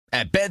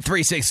At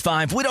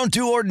Bet365, we don't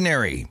do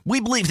ordinary. We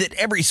believe that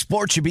every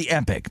sport should be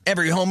epic.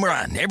 Every home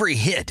run, every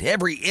hit,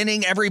 every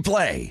inning, every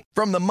play.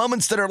 From the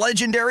moments that are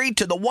legendary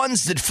to the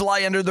ones that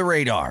fly under the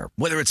radar.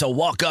 Whether it's a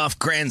walk-off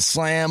grand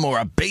slam or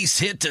a base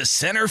hit to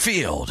center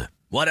field.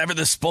 Whatever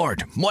the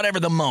sport, whatever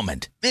the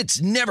moment.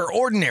 It's never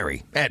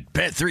ordinary at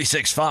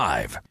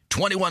Bet365.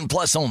 21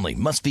 plus only.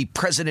 Must be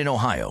present in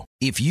Ohio.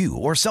 If you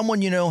or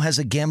someone you know has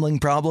a gambling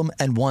problem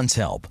and wants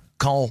help,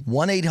 call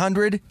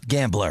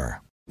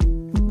 1-800-GAMBLER.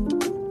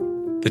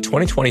 The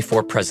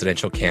 2024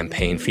 presidential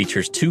campaign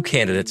features two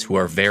candidates who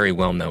are very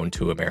well known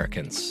to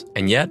Americans.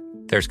 And yet,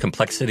 there's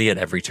complexity at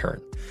every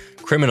turn.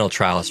 Criminal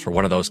trials for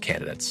one of those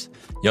candidates.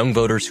 Young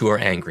voters who are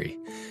angry.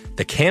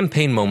 The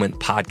Campaign Moment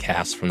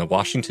podcast from the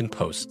Washington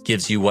Post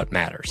gives you what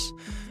matters.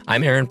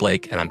 I'm Aaron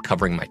Blake, and I'm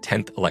covering my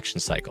 10th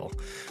election cycle.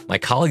 My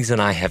colleagues and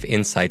I have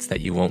insights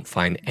that you won't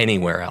find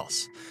anywhere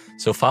else.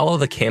 So follow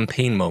The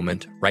Campaign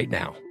Moment right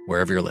now,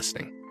 wherever you're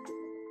listening.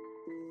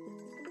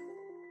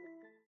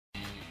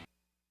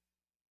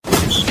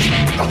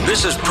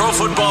 This is Pro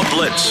Football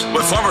Blitz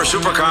with former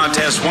Super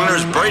Contest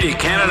winners Brady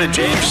Cannon and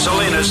James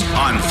Salinas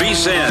on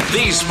VSiN,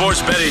 the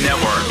Sports Betting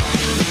Network.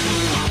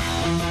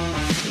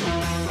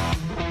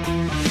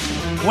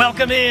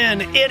 Welcome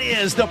in. It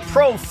is the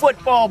Pro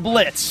Football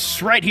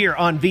Blitz right here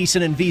on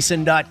VSiN and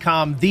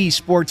VSiN.com, the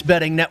Sports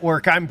Betting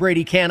Network. I'm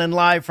Brady Cannon,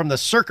 live from the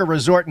Circa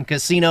Resort and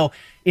Casino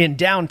in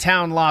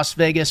downtown Las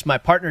Vegas. My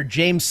partner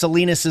James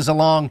Salinas is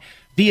along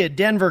via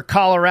Denver,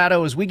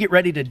 Colorado, as we get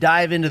ready to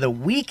dive into the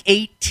Week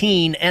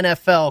 18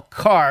 NFL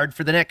card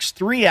for the next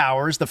 3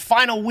 hours, the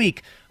final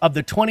week of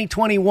the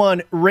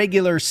 2021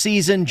 regular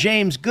season.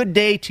 James, good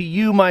day to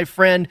you, my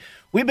friend.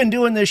 We've been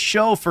doing this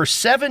show for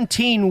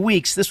 17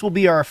 weeks. This will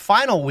be our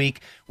final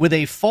week with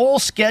a full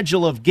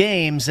schedule of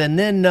games, and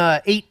then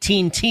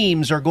 18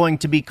 teams are going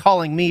to be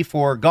calling me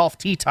for golf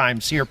tee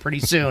times here pretty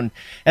soon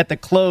at the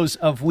close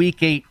of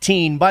Week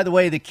 18. By the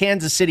way, the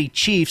Kansas City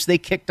Chiefs, they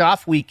kicked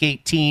off Week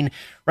 18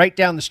 right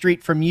down the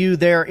street from you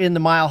there in the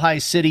Mile High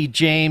City,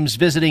 James,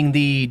 visiting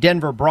the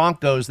Denver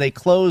Broncos. They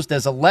closed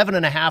as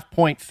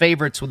 11.5-point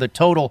favorites with a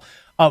total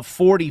of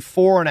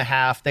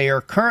 44.5. They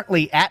are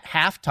currently at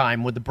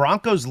halftime with the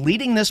Broncos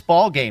leading this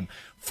ball game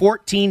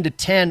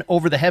 14-10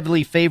 over the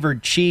heavily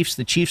favored Chiefs.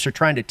 The Chiefs are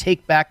trying to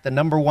take back the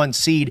number one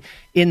seed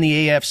in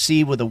the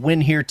AFC with a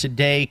win here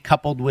today,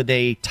 coupled with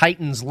a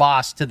Titans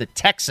loss to the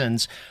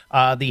Texans.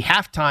 The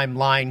halftime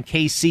line,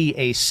 KC,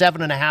 a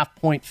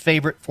 7.5-point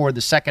favorite for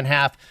the second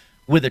half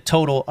with a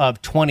total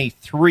of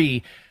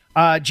 23.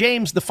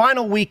 James, the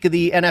final week of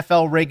the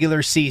NFL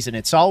regular season,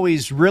 it's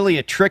always really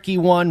a tricky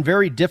one,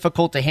 very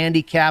difficult to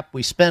handicap.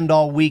 We spend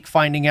all week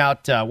finding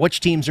out which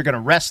teams are going to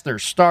rest their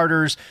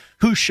starters,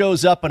 who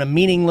shows up in a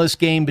meaningless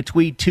game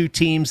between two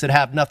teams that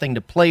have nothing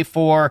to play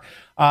for.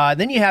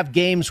 Then you have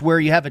games where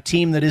you have a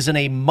team that is in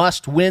a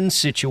must-win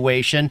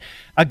situation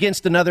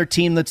against another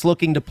team that's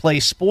looking to play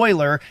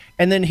spoiler.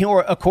 And then, here,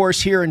 of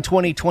course, here in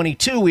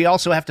 2022, we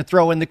also have to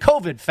throw in the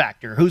COVID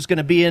factor. Who's going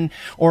to be in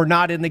or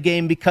not in the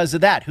game because of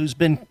that?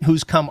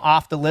 Who's come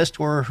off the list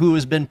or who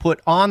has been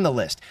put on the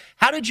list?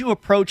 How did you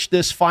approach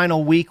this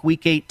final week,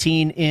 Week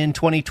 18 in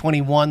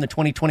 2021, the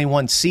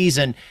 2021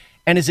 season?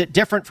 And is it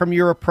different from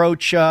your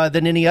approach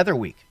than any other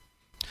week?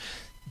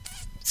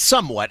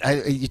 Somewhat.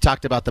 You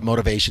talked about the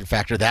motivation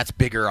factor. That's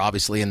bigger,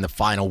 obviously, in the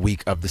final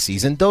week of the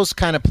season. Those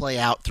kind of play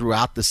out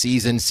throughout the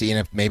season, seeing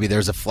if maybe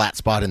there's a flat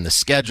spot in the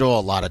schedule,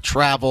 a lot of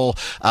travel,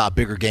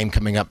 bigger game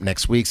coming up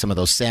next week, some of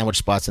those sandwich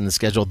spots in the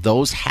schedule.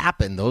 Those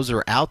happen. Those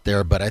are out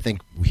there. But I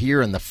think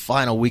here in the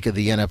final week of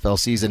the NFL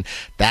season,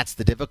 that's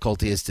the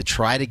difficulty, is to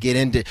try to get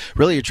into,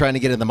 really you're trying to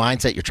get in the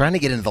mindset. You're trying to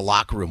get into the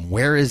locker room.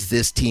 Where is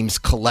this team's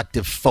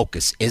collective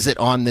focus? Is it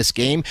on this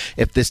game?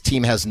 If this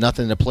team has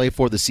nothing to play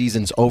for, the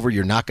season's over,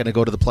 you're not going to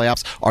go to the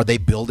playoffs. Are they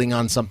building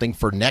on something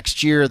for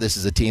next year? This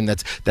is a team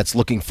that's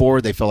looking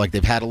forward. They feel like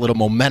they've had a little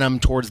momentum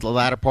towards the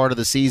latter part of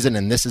the season,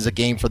 and this is a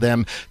game for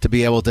them to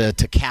be able to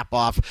cap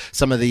off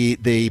some of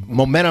the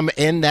momentum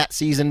in that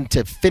season,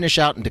 to finish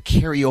out and to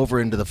carry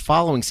over into the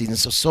following season.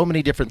 So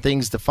many different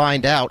things to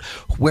find out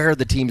where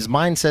the team's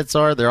mindsets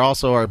are. There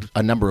also are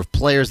a number of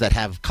players that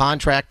have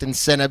contract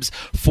incentives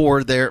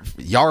for their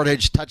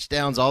yardage,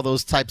 touchdowns, all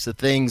those types of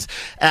things.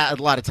 A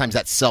lot of times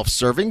that's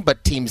self-serving,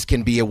 but teams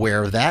can be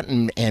aware of that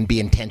and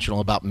be intentional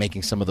about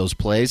making some of those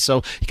plays.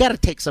 So you got to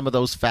take some of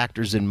those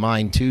factors in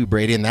mind too,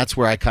 Brady, and that's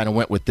where I kind of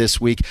went with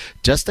this week.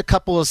 Just a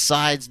couple of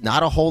sides,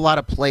 not a whole lot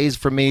of plays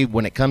for me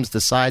when it comes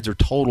to sides or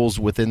totals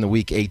within the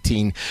Week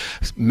 18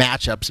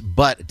 matchups,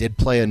 but did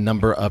play a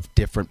number of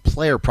different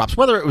player props,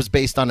 whether it was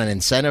based on an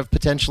incentive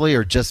potentially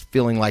or just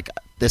feeling like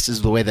this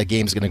is the way the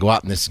game's going to go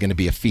out and this is going to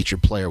be a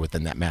featured player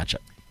within that matchup.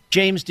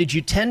 James, did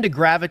you tend to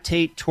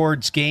gravitate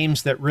towards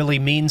games that really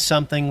mean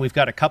something? We've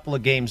got a couple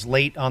of games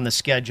late on the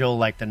schedule,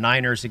 like the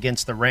Niners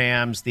against the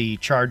Rams, the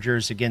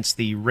Chargers against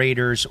the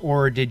Raiders,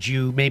 or did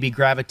you maybe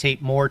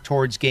gravitate more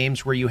towards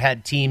games where you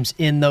had teams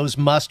in those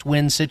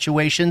must-win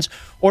situations,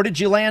 or did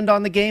you land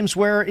on the games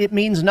where it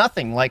means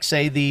nothing, like,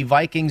 say, the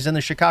Vikings and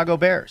the Chicago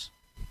Bears?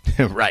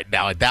 Right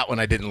now, that one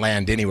I didn't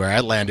land anywhere. I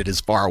landed as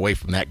far away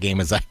from that game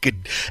as I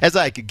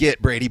could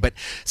get, Brady. But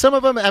some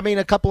of them, I mean,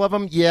 a couple of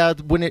them, yeah.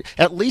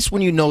 At least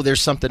when you know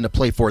there's something to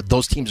play for,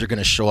 those teams are going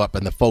to show up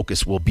and the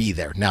focus will be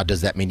there. Now,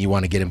 does that mean you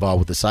want to get involved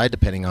with the side,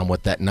 depending on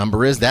what that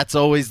number is? That's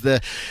always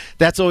the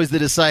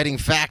deciding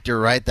factor,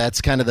 right? That's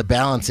kind of the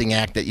balancing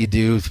act that you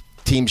do.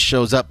 Team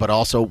shows up, but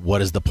also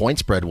what is the point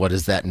spread? What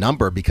is that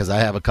number? Because I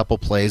have a couple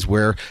plays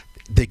where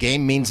the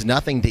game means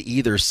nothing to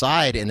either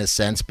side in a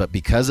sense, but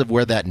because of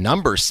where that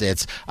number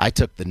sits, I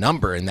took the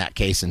number in that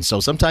case. And so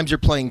sometimes you're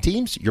playing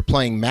teams, you're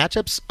playing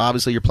matchups.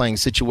 Obviously, you're playing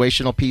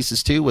situational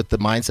pieces too with the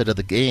mindset of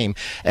the game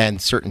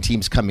and certain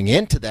teams coming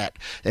into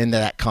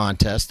that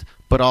contest.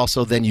 But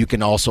also then you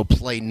can also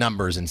play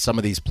numbers, and some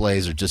of these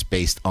plays are just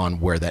based on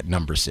where that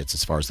number sits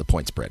as far as the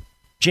point spread.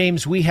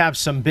 James, we have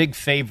some big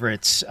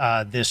favorites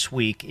this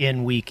week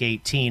in Week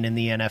 18 in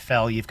the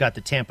NFL. You've got the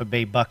Tampa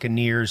Bay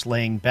Buccaneers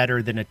laying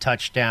better than a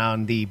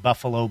touchdown, the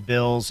Buffalo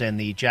Bills and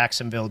the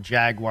Jacksonville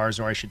Jaguars,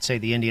 or I should say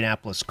the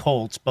Indianapolis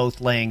Colts, both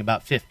laying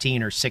about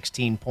 15 or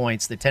 16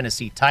 points. The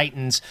Tennessee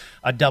Titans,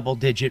 a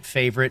double-digit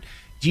favorite.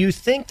 Do you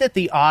think that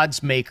the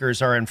odds makers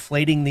are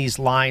inflating these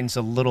lines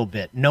a little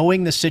bit,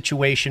 knowing the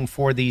situation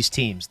for these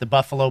teams? The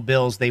Buffalo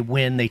Bills, they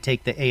win, they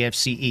take the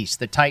AFC East.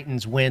 The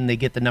Titans win, they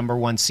get the number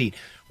one seed.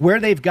 Where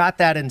they've got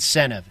that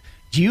incentive,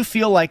 do you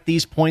feel like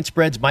these point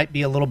spreads might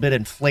be a little bit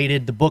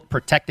inflated, the book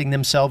protecting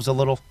themselves a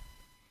little?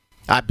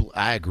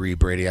 I agree,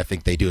 Brady. I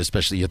think they do,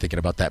 especially you're thinking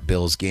about that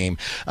Bills game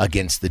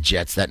against the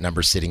Jets. That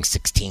number sitting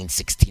 16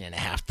 and a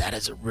half. That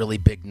is a really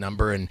big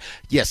number. And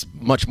yes,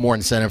 much more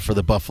incentive for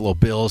the Buffalo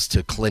Bills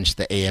to clinch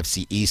the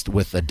AFC East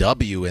with a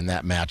W in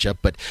that matchup.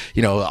 But,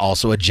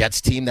 also a Jets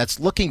team that's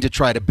looking to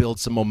try to build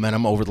some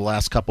momentum over the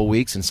last couple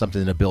weeks and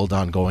something to build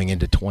on going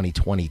into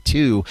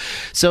 2022.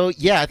 So,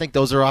 yeah, I think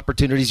those are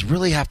opportunities. You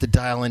really have to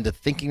dial into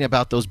thinking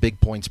about those big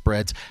point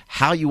spreads,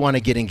 how you want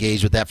to get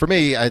engaged with that. For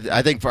me,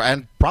 I think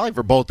and probably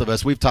for both of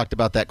us, we've talked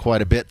about that quite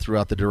a bit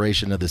throughout the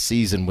duration of the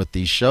season with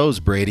these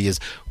shows, Brady, is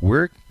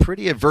we're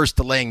pretty averse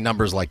to laying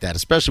numbers like that,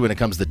 especially when it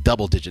comes to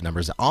double-digit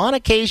numbers. On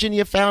occasion,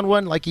 you found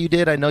one like you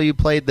did. I know you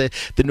played the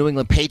New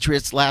England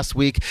Patriots last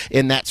week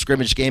in that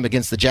scrimmage game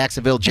against the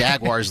Jacksonville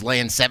Jaguars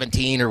laying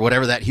 17 or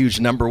whatever that huge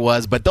number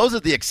was. But those are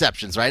the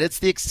exceptions, right? It's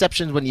the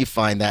exceptions when you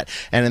find that.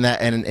 And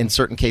in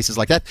certain cases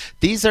like that,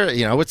 these are,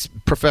 it's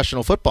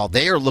professional football.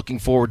 They are looking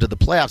forward to the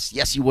playoffs.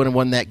 Yes, you would have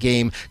won that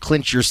game,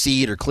 clinch your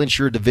seed or clinch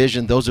your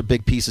division. Those are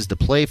big pieces to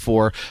play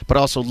for, but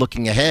also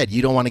looking ahead.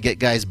 You don't want to get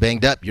guys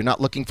banged up. You're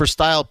not looking for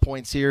style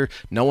points here.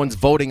 No one's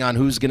voting on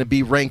who's going to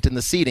be ranked in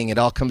the seeding. It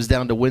all comes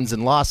down to wins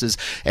and losses,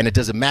 and it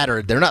doesn't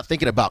matter. They're not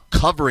thinking about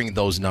covering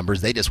those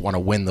numbers. They just want to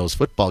win those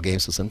football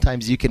games. So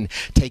sometimes you can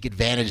take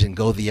advantage and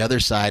go the other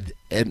side.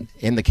 And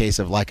in the case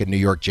of like a New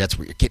York Jets,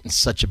 where you're getting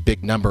such a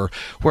big number,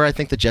 where I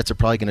think the Jets are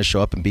probably going to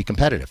show up and be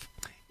competitive.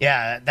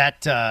 Yeah,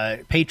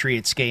 that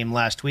Patriots game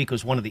last week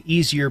was one of the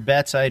easier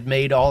bets I'd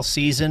made all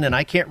season, and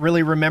I can't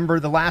really remember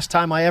the last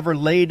time I ever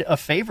laid a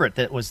favorite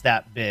that was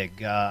that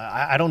big.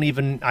 I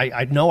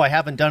know I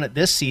haven't done it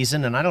this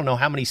season, and I don't know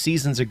how many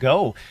seasons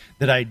ago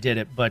that I did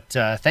it, but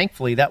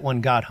thankfully that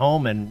one got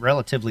home and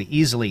relatively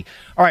easily.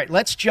 All right,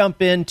 let's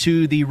jump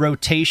into the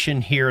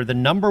rotation here. The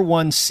number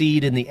one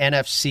seed in the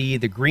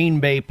NFC, the Green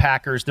Bay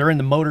Packers, they're in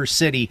the Motor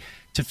City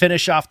to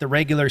finish off the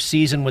regular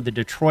season with the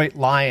Detroit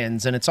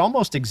Lions, and it's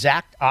almost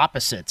exact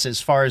opposites as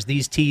far as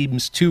these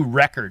teams' two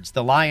records.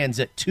 The Lions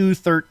at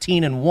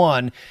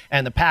 2-13-1,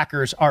 and the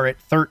Packers are at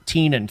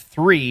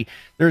 13-3.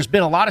 There's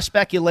been a lot of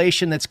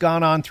speculation that's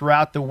gone on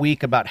throughout the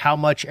week about how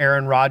much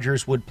Aaron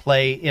Rodgers would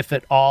play, if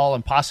at all,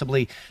 and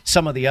possibly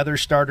some of the other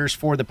starters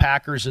for the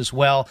Packers as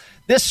well.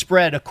 This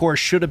spread, of course,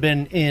 should have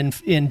been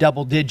in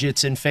double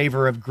digits in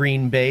favor of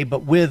Green Bay,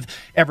 but with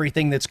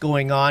everything that's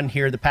going on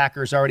here, the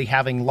Packers already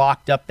having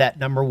locked up that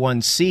number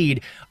one seed,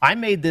 I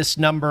made this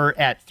number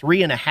at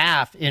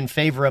 3.5 in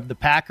favor of the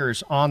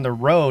Packers on the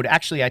road.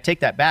 Actually, I take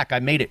that back. I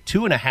made it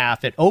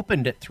 2.5. It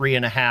opened at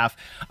 3.5.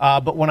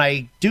 But when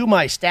I do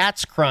my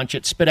stats crunch,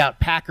 it spit out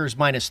Packers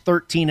minus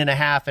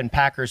 13.5 and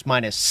Packers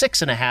minus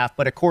 6.5.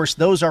 But of course,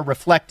 those are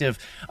reflective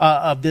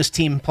of this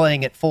team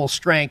playing at full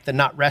strength and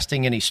not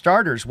resting any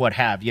starters, what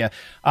have you.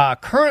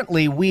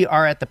 Currently, we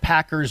are at the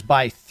Packers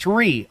by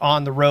 3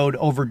 on the road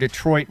over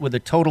Detroit with a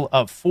total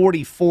of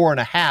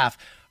 44.5.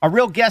 A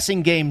real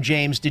guessing game,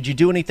 James. Did you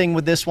do anything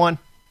with this one?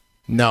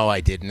 No, I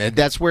didn't. And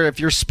that's where if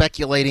you're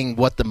speculating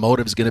what the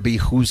motive is going to be,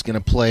 who's going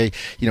to play,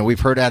 we've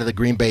heard out of the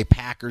Green Bay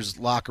Packers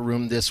locker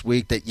room this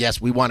week that,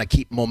 yes, we want to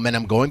keep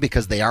momentum going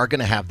because they are going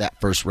to have that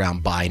first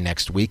round bye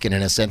next week. And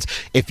in a sense,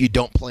 if you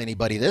don't play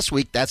anybody this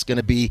week, that's going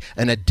to be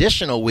an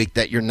additional week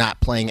that you're not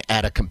playing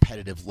at a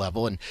competitive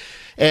level. And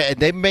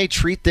they may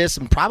treat this,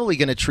 and probably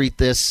going to treat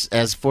this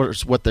as for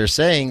what they're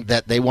saying,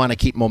 that they want to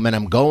keep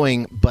momentum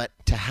going, but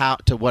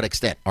to what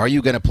extent? Are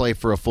you going to play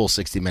for a full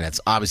 60 minutes?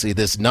 Obviously,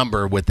 this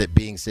number with it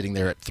being sitting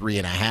there at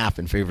 3.5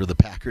 in favor of the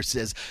Packers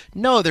says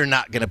no, they're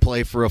not going to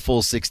play for a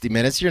full 60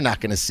 minutes. You're not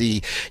going to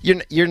see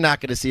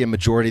a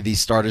majority of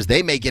these starters.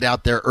 They may get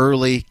out there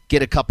early,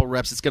 get a couple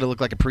reps. It's going to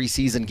look like a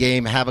preseason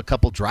game, have a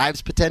couple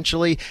drives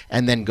potentially,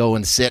 and then go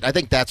and sit. I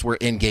think that's where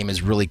in-game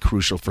is really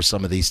crucial for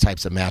some of these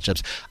types of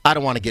matchups. I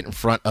don't want to get in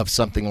front of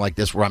something like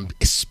this where I'm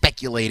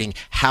speculating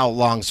how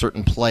long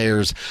certain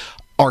players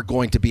are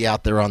going to be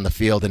out there on the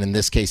field. And in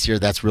this case here,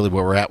 that's really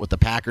where we're at with the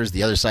Packers.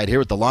 The other side here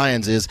with the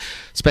Lions is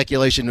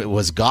speculation.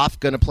 Was Goff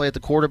going to play at the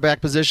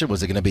quarterback position?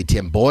 Was it going to be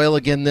Tim Boyle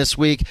again this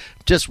week?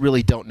 Just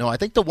really don't know. I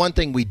think the one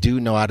thing we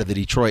do know out of the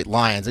Detroit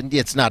Lions, and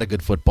it's not a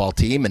good football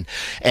team,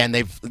 and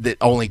they've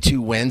only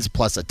 2 wins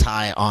plus a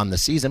tie on the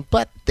season,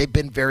 but they've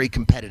been very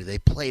competitive. They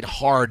played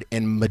hard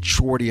in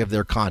majority of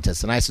their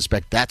contests, and I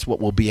suspect that's what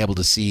we'll be able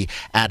to see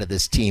out of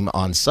this team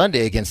on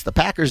Sunday against the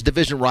Packers,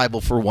 division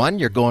rival for one.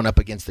 You're going up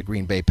against the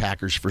Green Bay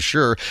Packers for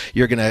sure.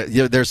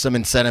 There's some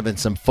incentive and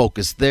some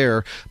focus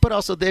there, but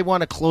also they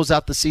want to close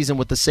out the season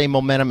with the same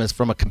momentum as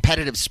from a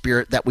competitive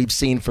spirit that we've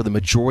seen for the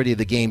majority of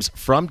the games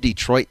from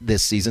Detroit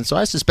this season. So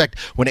I suspect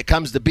when it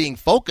comes to being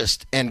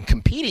focused and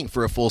competing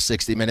for a full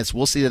 60 minutes,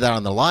 we'll see that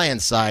on the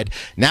Lions side.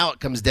 Now it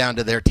comes down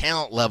to their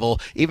talent level.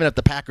 Even if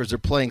the Packers are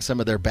playing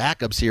some of their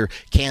backups here,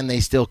 can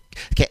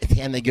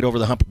they get over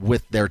the hump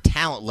with their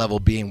talent level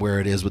being where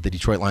it is with the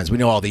Detroit Lions? We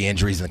know all the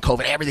injuries and the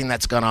COVID, everything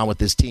that's gone on with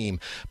this team,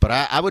 but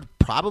I would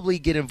probably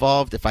get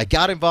involved. If I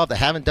got involved, I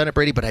haven't done it,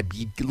 Brady, but I'd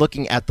be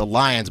looking at the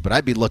Lions, but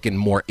I'd be looking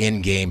more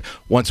in-game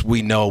once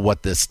we know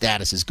what the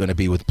status is going to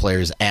be with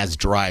players as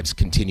drives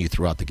continue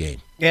throughout the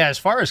game. Yeah, as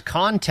far as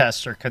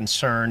contests are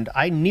concerned,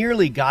 I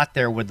nearly got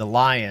there with the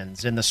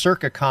Lions. In the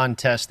Circa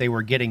contest, they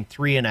were getting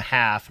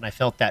 3.5, and I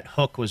felt that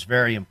hook was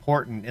very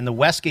important. In the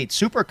Westgate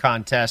Super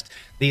contest,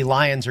 the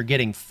Lions are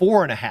getting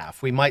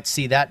 4.5. We might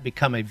see that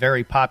become a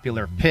very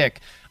popular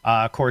pick.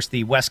 Of course,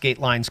 the Westgate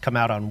lines come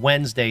out on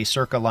Wednesday.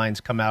 Circa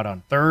lines come out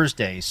on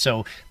Thursday.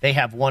 So they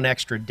have one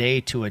extra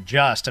day to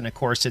adjust. And, of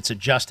course, it's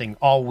adjusting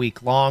all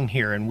week long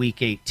here in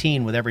Week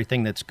 18 with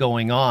everything that's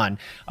going on.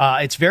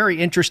 It's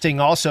very interesting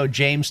also,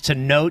 James, to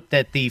note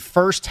that the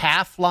first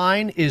half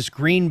line is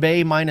Green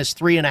Bay minus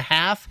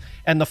 3.5,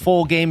 and the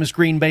full game is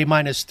Green Bay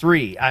minus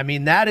 3. I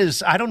mean, that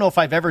is, I don't know if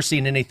I've ever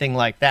seen anything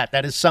like that.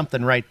 That is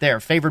something right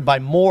there. Favored by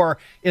more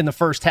in the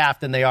first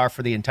half than they are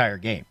for the entire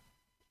game.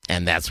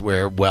 And that's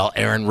where, well,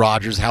 Aaron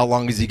Rodgers, how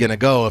long is he going to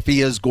go? If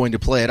he is going to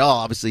play at all,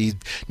 obviously he's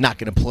not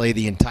going to play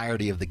the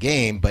entirety of the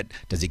game, but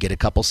does he get a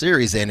couple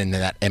series in, and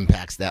that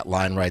impacts that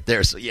line right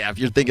there. So, yeah, if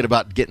you're thinking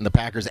about getting the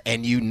Packers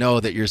and you know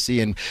that you're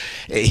seeing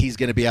he's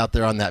going to be out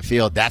there on that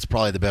field, that's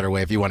probably the better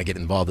way if you want to get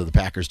involved with the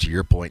Packers, to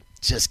your point.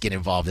 Just get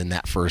involved in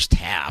that first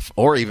half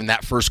or even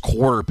that first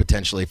quarter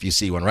potentially if you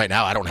see one. Right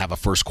now, I don't have a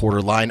first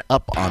quarter line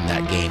up on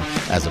that game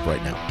as of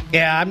right now.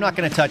 Yeah, I'm not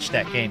going to touch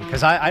that game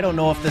because I don't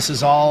know if this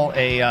is all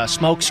a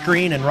smoke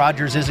screen and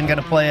Rodgers isn't going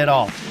to play at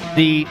all.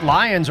 The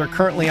Lions are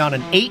currently on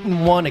an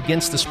 8-1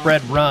 against the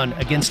spread run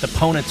against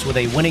opponents with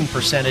a winning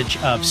percentage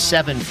of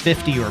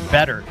 .750 or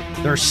better.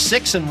 They're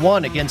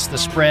 6-1 against the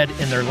spread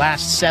in their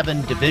last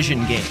 7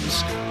 division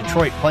games.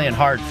 Detroit playing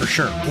hard for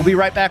sure. We'll be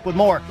right back with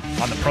more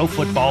on the Pro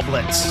Football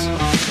Blitz.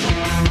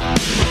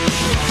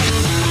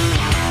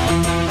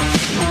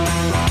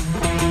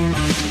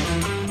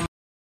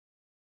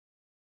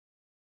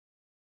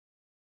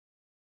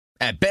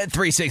 At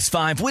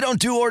Bet365, we don't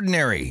do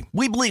ordinary.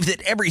 We believe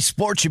that every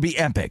sport should be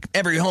epic.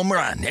 Every home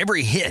run,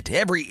 every hit,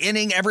 every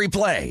inning, every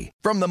play.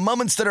 From the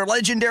moments that are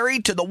legendary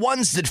to the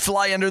ones that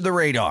fly under the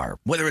radar.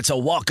 Whether it's a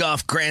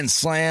walk-off grand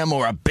slam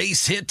or a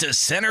base hit to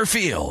center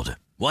field.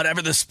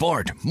 Whatever the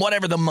sport,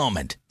 whatever the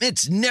moment,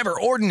 it's never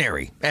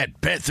ordinary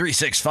at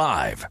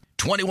Bet365.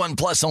 21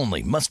 plus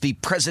only. Must be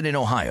present in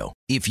Ohio.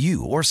 If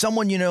you or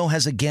someone you know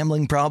has a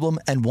gambling problem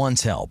and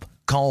wants help,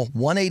 call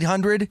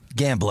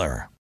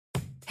 1-800-GAMBLER.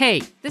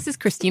 Hey, this is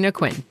Christina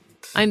Quinn.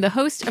 I'm the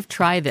host of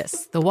Try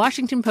This, the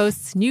Washington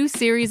Post's new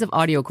series of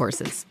audio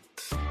courses.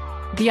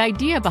 The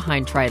idea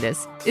behind Try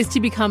This is to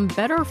become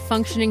better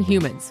functioning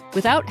humans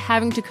without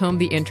having to comb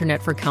the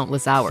internet for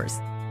countless hours.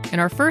 In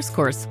our first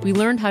course, we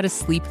learned how to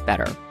sleep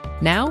better.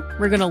 Now,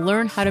 we're going to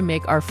learn how to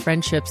make our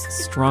friendships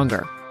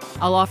stronger.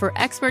 I'll offer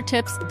expert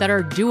tips that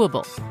are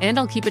doable, and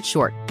I'll keep it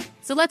short.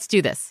 So let's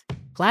do this.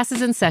 Class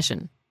is in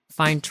session.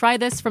 Find Try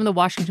This from the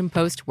Washington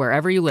Post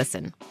wherever you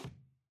listen.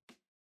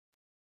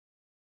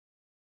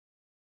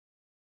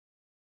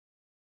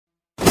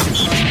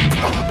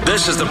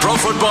 This is the Pro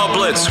Football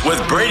Blitz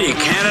with Brady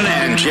Cannon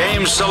and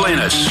James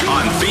Salinas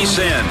on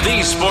VSiN,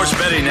 the Sports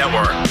Betting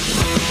Network.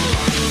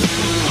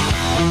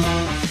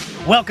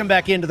 Welcome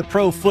back into the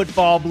Pro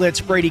Football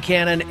Blitz. Brady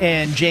Cannon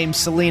and James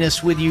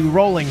Salinas with you,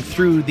 rolling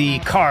through the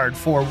card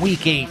for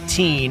Week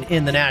 18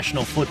 in the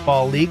National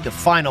Football League, the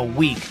final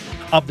week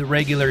of the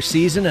regular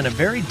season and a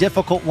very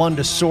difficult one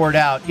to sort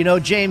out. You know,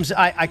 James,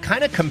 I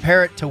kind of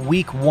compare it to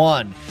week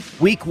one.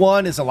 Week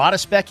one is a lot of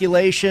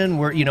speculation.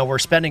 We're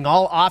spending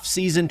all off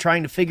season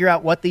trying to figure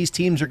out what these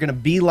teams are going to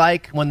be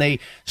like when they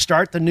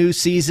start the new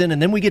season.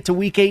 And then we get to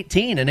week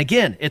 18. And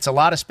again, it's a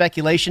lot of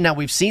speculation. Now,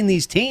 we've seen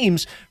these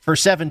teams for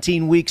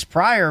 17 weeks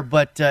prior,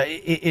 but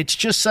it's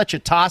just such a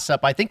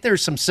toss-up. I think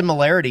there's some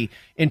similarity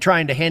in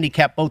trying to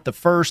handicap both the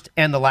first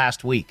and the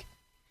last week.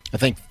 I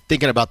think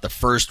thinking about the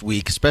first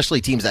week, especially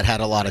teams that had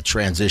a lot of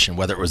transition,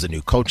 whether it was a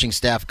new coaching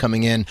staff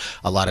coming in,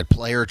 a lot of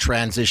player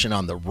transition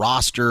on the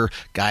roster,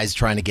 guys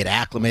trying to get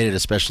acclimated,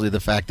 especially the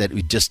fact that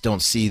we just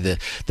don't see the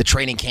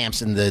training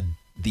camps and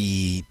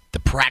the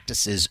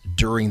practices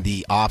during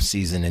the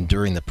offseason and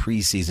during the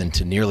preseason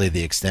to nearly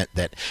the extent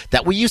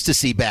that we used to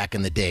see back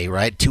in the day,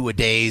 right?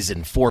 2-a-days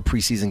and 4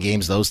 preseason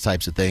games, those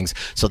types of things.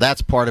 So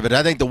that's part of it.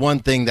 I think the one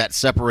thing that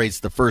separates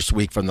the first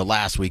week from the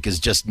last week is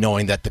just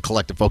knowing that the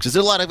collective focus is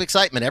a lot of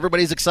excitement.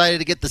 Everybody's excited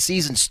to get the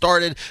season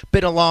started.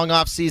 Been a long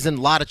offseason,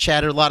 a lot of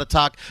chatter, a lot of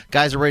talk.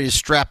 Guys are ready to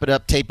strap it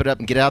up, tape it up,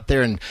 and get out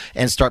there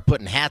and start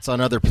putting hats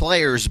on other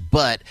players.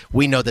 But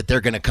we know that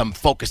they're going to come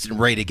focused and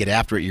ready to get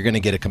after it. You're going to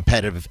get a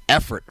competitive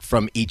effort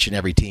from each and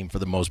every team for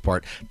the most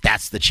part.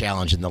 That's the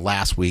challenge in the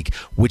last week.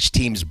 Which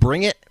teams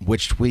bring it,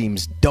 which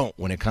teams don't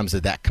when it comes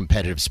to that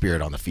competitive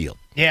spirit on the field.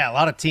 Yeah, a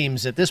lot of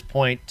teams at this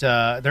point,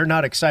 they're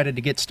not excited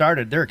to get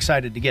started. They're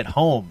excited to get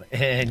home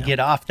and get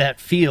off that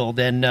field.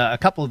 And a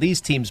couple of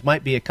these teams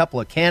might be a couple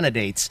of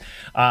candidates.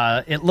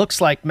 It looks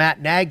like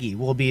Matt Nagy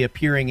will be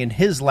appearing in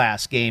his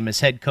last game as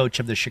head coach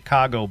of the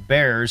Chicago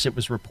Bears. It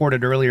was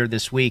reported earlier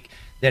this week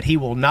that he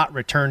will not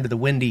return to the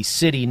Windy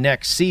City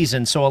next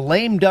season. So a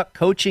lame duck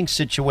coaching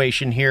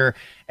situation here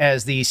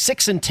as the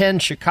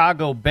 6-10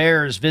 Chicago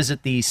Bears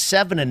visit the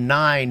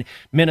 7-9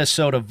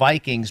 Minnesota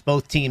Vikings.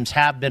 Both teams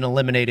have been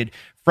eliminated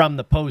from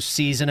the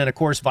postseason. And, of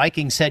course,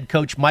 Vikings head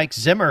coach Mike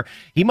Zimmer,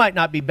 he might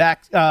not be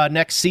back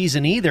next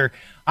season either.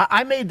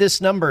 I made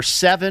this number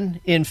 7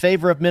 in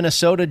favor of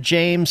Minnesota,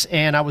 James,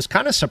 and I was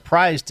kind of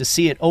surprised to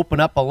see it open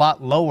up a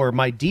lot lower.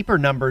 My deeper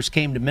numbers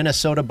came to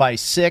Minnesota by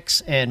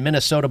 6 and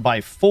Minnesota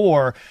by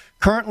 4.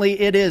 Currently,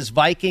 it is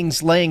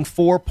Vikings laying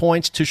 4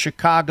 points to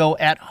Chicago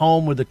at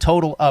home with a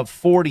total of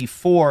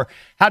 44.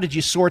 How did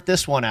you sort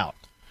this one out?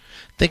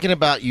 Thinking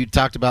about, you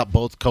talked about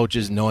both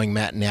coaches knowing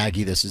Matt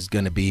Nagy, this is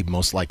going to be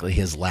most likely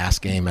his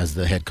last game as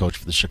the head coach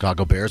for the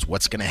Chicago Bears.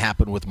 What's going to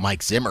happen with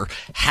Mike Zimmer?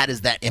 How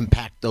does that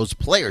impact those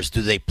players?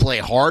 Do they play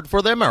hard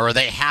for them, or are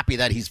they happy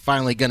that he's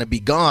finally going to be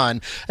gone?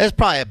 There's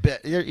probably a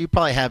bit. You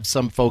probably have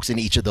some folks in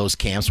each of those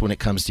camps when it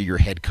comes to your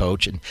head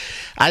coach. And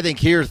I think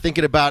here,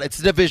 thinking about, it's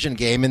a division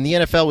game, and the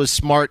NFL was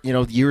smart,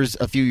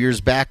 a few years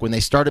back when they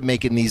started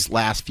making these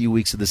last few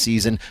weeks of the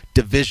season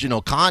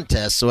divisional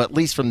contests. So at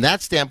least from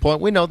that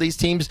standpoint, we know these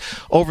teams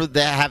over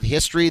that have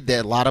history,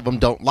 that a lot of them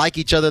don't like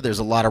each other. There's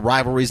a lot of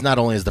rivalries, not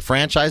only as the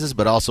franchises,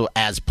 but also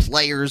as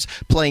players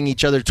playing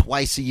each other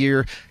twice a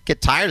year.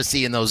 Get tired of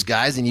seeing those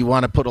guys, and you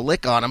want to put a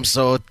lick on them.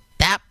 So at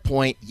that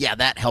point, yeah,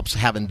 that helps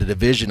having the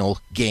divisional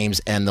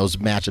games and those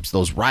matchups,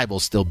 those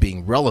rivals still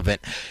being relevant.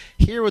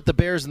 Here with the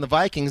Bears and the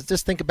Vikings,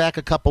 just think back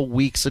a couple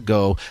weeks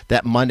ago,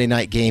 that Monday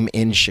night game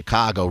in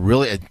Chicago.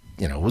 Really, it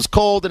was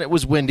cold and it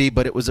was windy,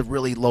 but it was a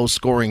really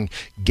low-scoring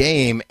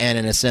game. And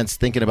in a sense,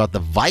 thinking about the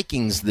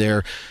Vikings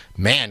there,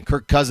 man,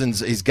 Kirk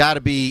Cousins, he's got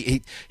to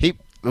be he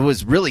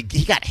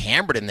got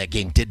hammered in that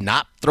game. Did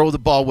not throw the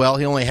ball well.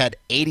 He only had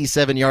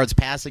 87 yards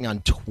passing on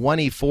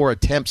 24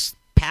 attempts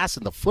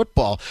passing the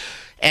football.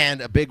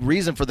 And a big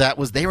reason for that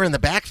was they were in the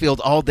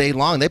backfield all day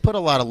long. They put a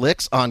lot of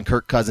licks on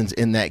Kirk Cousins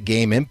in that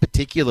game, in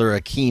particular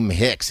Akeem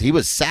Hicks. He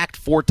was sacked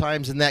 4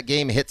 times in that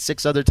game, hit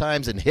 6 other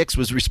times, and Hicks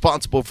was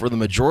responsible for the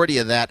majority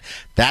of that.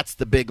 That's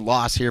the big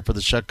loss here for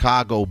the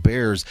Chicago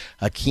Bears.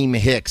 Akeem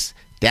Hicks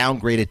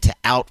downgraded to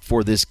out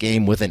for this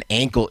game with an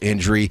ankle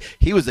injury.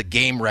 He was a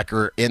game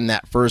wrecker in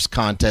that first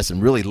contest and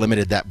really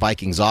limited that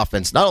Vikings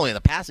offense, not only in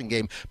the passing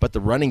game, but the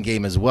running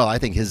game as well. I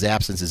think his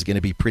absence is going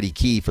to be pretty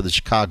key for the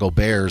Chicago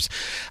Bears.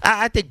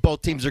 I think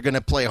both teams are going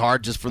to play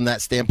hard just from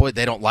that standpoint.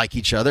 They don't like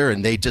each other,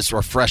 and they just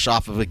were fresh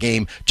off of a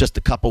game just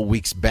a couple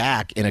weeks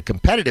back in a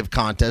competitive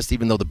contest,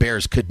 even though the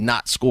Bears could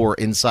not score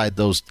inside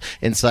the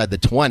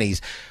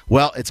 20s.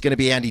 Well, it's going to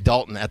be Andy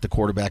Dalton at the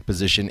quarterback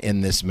position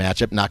in this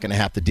matchup. Not going to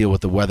have to deal with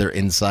the weather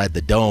inside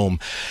the dome.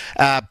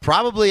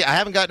 Probably, I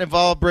haven't gotten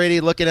involved, Brady,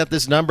 looking at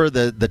this number,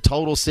 the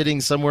total sitting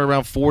somewhere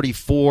around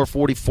 44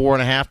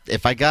 and a half.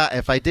 If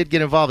I did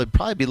get involved, I'd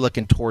probably be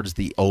looking towards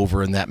the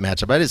over in that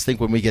matchup. I just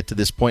think when we get to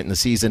this point in the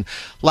season,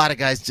 a lot of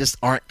guys just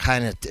aren't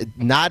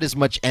not as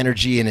much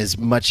energy and as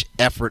much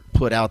effort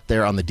put out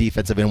there on the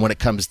defensive end when it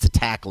comes to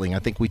tackling. I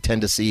think we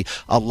tend to see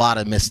a lot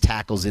of missed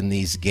tackles in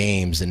these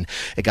games, and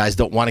guys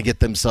don't want to get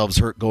themselves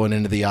hurt going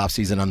into the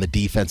offseason on the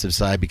defensive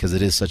side because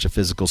it is such a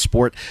physical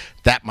sport.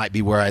 That might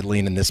be where I'd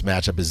lean in this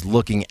matchup, is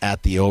looking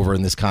at the over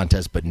in this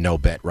contest, but no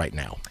bet right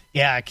now.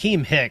 Yeah,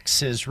 Akeem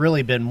Hicks has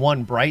really been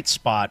one bright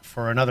spot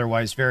for an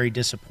otherwise very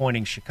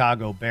disappointing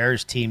Chicago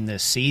Bears team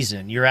this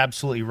season. You're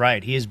absolutely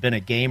right. He has been a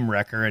game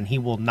wrecker, and he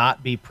will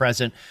not be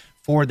present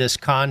for this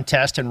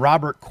contest. And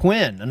Robert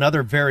Quinn,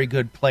 another very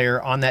good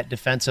player on that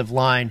defensive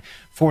line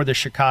for the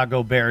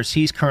Chicago Bears.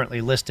 He's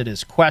currently listed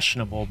as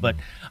questionable, but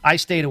I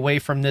stayed away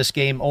from this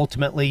game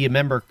ultimately. You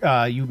remember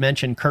you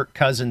mentioned Kirk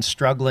Cousins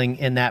struggling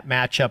in that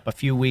matchup a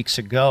few weeks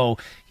ago.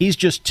 He's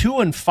just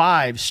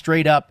 2-5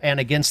 straight up and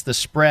against the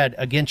spread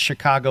against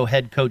Chicago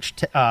head coach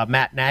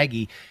Matt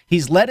Nagy.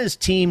 He's led his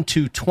team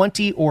to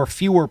 20 or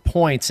fewer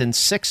points in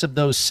 6 of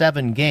those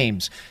 7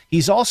 games.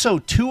 He's also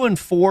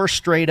 2-4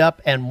 straight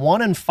up and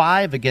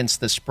 1-5 against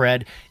the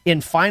spread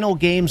in final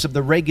games of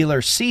the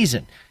regular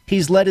season.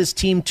 He's led his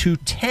team to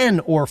 10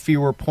 or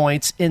fewer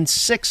points in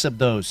 6 of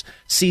those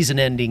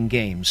season-ending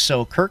games.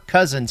 So Kirk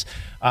Cousins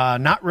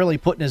not really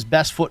putting his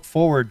best foot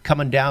forward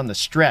coming down the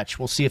stretch.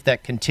 We'll see if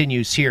that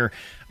continues here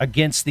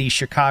against the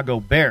Chicago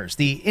Bears.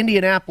 The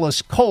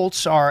Indianapolis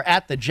Colts are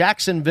at the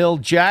Jacksonville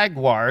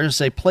Jaguars,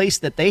 a place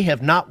that they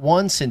have not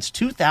won since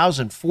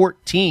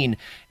 2014,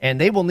 and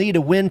they will need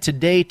a win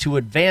today to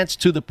advance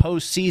to the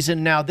postseason.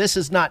 Now, this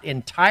is not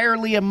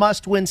entirely a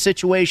must-win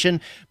situation,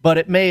 but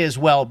it may as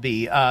well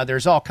be.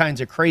 There's all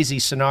kinds of crazy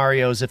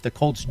scenarios. If the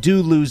Colts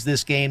do lose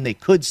this game, they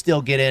could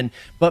still get in,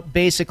 but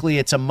basically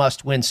it's a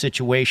must-win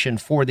situation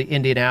for the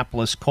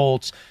Indianapolis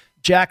Colts.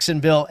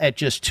 Jacksonville at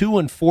just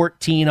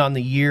 2-14 on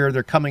the year.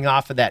 They're coming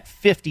off of that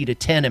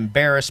 50-10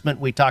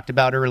 embarrassment we talked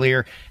about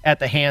earlier at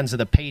the hands of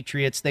the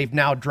Patriots. They've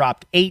now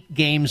dropped 8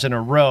 games in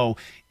a row.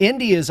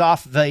 Indy is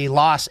off the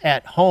loss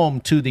at home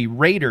to the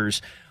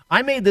Raiders.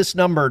 I made this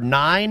number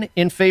 9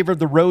 in favor of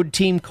the road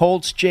team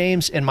Colts,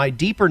 James, and my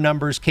deeper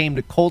numbers came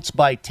to Colts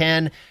by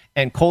 10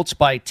 and Colts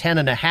by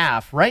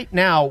 10.5. Right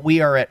now, we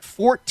are at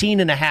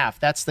 14.5.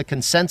 That's the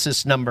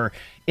consensus number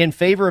in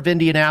favor of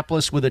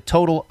Indianapolis with a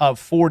total of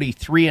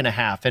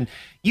 43.5. And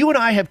you and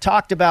I have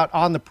talked about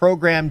on the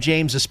program,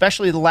 James,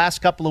 especially the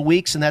last couple of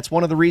weeks, and that's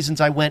one of the reasons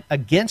I went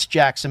against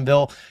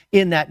Jacksonville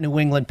in that New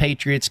England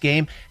Patriots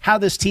game, how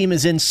this team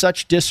is in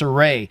such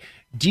disarray.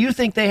 Do you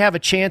think they have a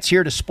chance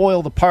here to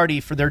spoil the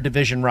party for their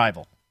division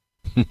rival?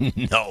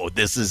 No,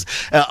 this is,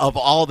 of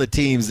all the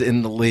teams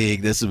in the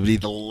league, this would be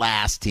the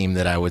last team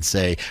that I would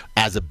say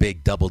as a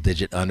big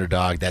double-digit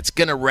underdog that's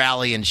going to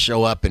rally and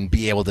show up and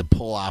be able to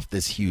pull off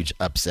this huge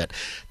upset.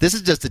 This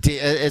is just a team,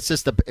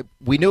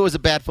 we knew it was a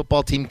bad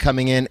football team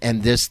coming in,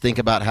 and think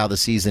about how the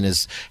season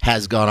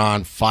has gone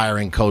on,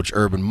 firing Coach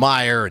Urban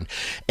Meyer,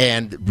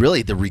 and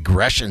really the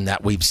regression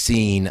that we've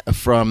seen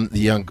from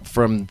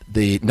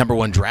the number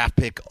 1 draft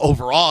pick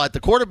overall at the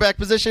quarterback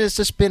position. It's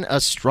just been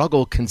a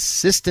struggle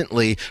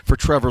consistently for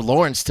Trevor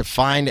Lawrence to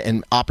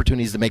find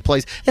opportunities to make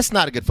plays. It's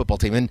not a good football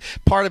team, and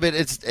part of it,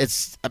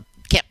 it's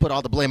can't put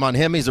all the blame on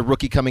him. He's a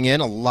rookie coming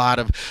in. A lot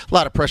of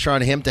pressure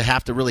on him to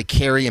have to really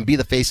carry and be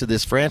the face of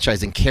this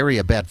franchise and carry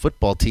a bad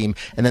football team.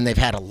 And then they've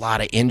had a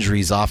lot of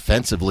injuries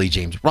offensively.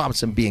 James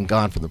Robinson being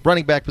gone from the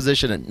running back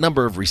position, a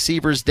number of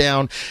receivers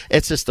down.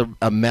 It's just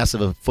a mess of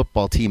a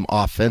football team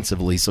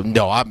offensively. So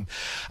no,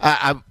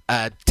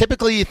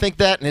 typically you think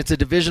that, and it's a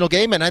divisional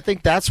game, and I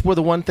think that's where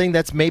the one thing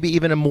that's maybe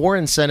even a more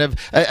incentive,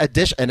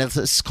 and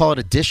let's call it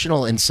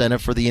additional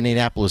incentive for the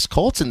Indianapolis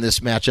Colts in this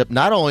matchup,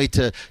 not only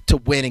to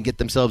win and get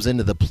themselves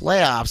into the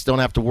playoffs, don't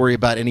have to worry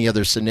about any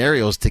other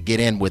scenarios to get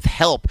in with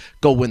help,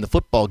 go win the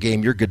football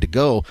game, you're good to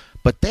go.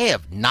 But they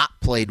have not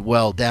played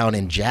well down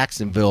in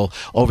Jacksonville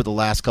over the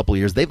last couple of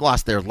years. They've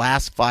lost their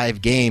last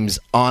 5 games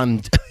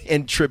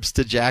in trips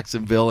to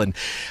Jacksonville. And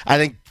I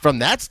think from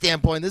that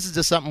standpoint, this is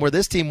just something where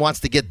this team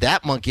wants to get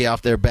that monkey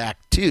off their back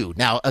too.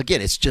 Now,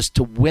 again, it's just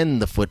to win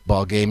the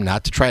football game,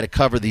 not to try to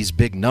cover these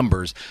big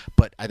numbers.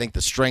 But I think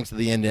the strength of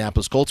the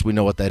Indianapolis Colts, we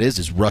know what that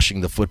is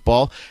rushing the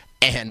football.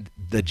 And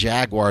the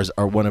Jaguars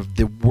are one of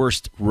the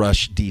worst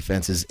rush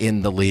defenses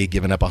in the league,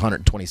 giving up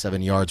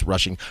 127 yards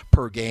rushing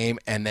per game.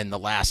 And then the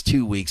last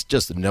 2 weeks,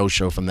 just a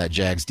no-show from that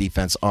Jags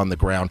defense on the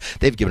ground.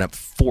 They've given up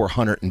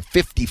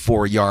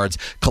 454 yards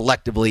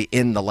collectively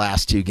in the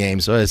last 2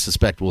 games. So I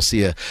suspect we'll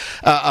see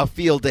a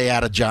field day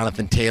out of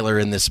Jonathan Taylor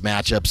in this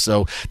matchup.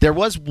 So there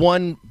was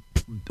one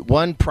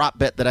prop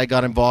bet that I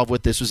got involved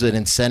with. This was an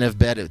incentive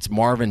bet. It's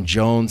Marvin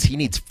Jones. He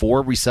needs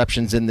 4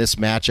 receptions in this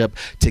matchup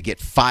to get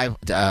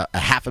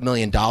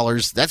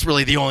 $500,000. That's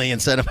really the only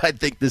incentive I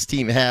think this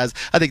team has.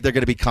 I think they're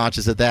going to be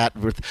conscious of that,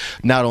 with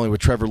not only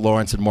with Trevor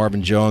Lawrence and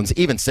Marvin Jones,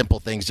 even simple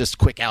things, just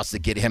quick outs to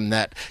get him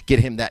that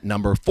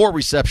number. 4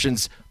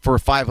 receptions for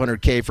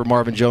 $500K for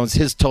Marvin Jones.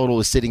 His total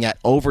is sitting at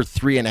over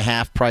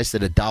 3.5, priced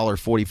at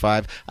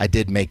 $1.45. I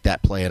did make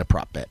that play in a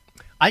prop bet.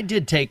 I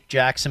did take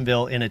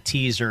Jacksonville in a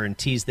teaser and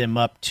tease them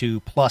up to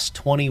plus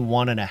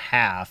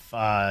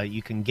 21.5.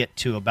 You can get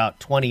to about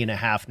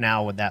 20.5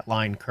 now with that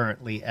line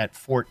currently at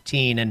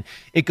 14. And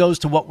it goes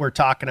to what we're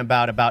talking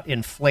about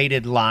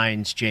inflated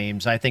lines,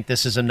 James. I think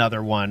this is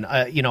another one.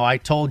 I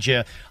told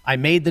you I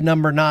made the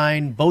number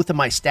 9. Both of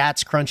my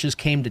stats crunches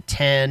came to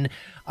 10.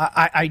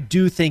 I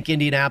do think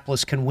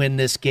Indianapolis can win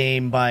this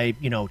game by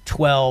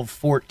 12,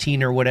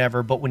 14 or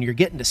whatever, but when you're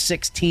getting to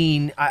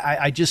 16,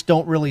 I just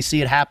don't really see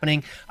it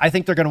happening. I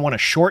think they're going to want to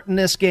shorten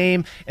this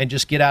game and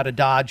just get out of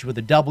Dodge with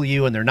a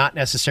W, and they're not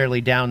necessarily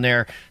down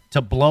there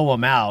to blow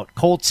them out.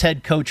 Colts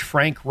head coach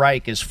Frank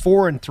Reich is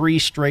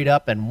 4-3 straight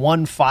up and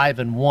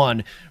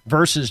 1-5-1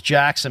 versus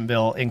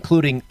Jacksonville,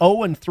 including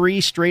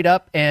 0-3 straight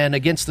up and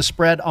against the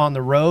spread on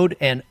the road,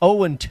 and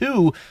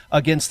 0-2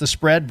 against the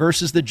spread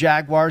versus the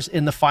Jaguars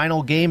in the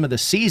final game of the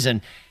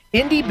season.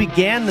 Indy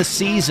began the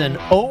season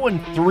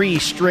 0-3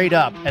 straight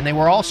up, and they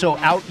were also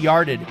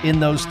out-yarded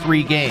in those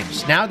 3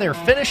 games. Now they're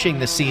finishing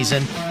the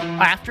season.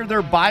 After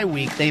their bye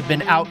week, they've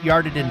been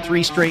out-yarded in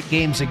 3 straight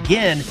games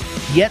again,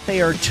 yet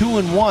they are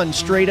 2-1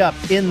 straight up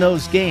in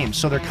those games.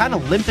 So they're kind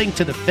of limping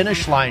to the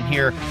finish line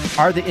here,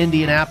 are the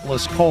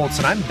Indianapolis Colts,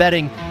 and I'm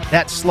betting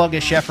that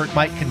sluggish effort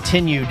might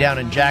continue down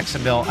in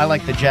Jacksonville. I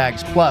like the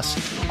Jags plus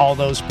all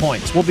those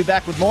points. We'll be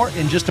back with more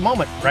in just a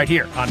moment right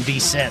here on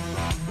VSiN.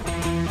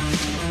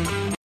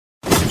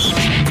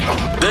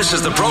 This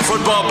is the Pro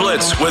Football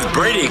Blitz with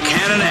Brady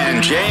Cannon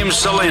and James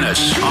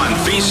Salinas on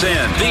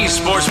VSiN, the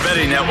Sports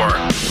Betting Network.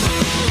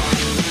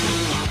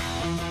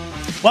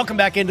 Welcome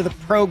back into the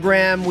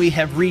program. We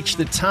have reached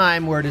the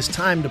time where it is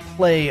time to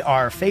play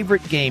our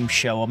favorite game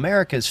show,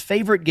 America's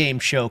favorite game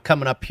show,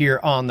 coming up here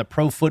on the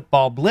Pro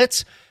Football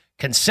Blitz.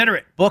 Consider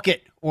it, book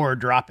it, or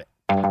drop it.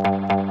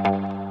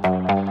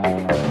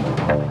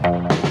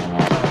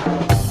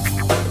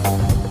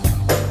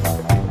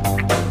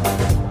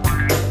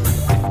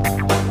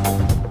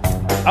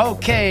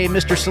 Okay,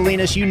 Mr.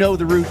 Salinas, you know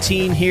the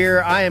routine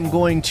here. I am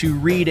going to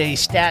read a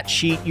stat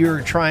sheet.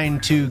 You're trying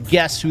to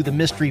guess who the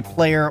mystery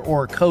player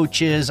or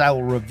coach is. I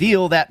will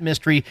reveal that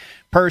mystery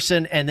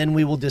person, and then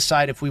we will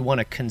decide if we want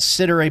to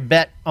consider a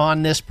bet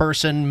on this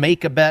person,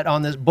 make a bet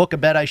on this, book a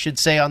bet, I should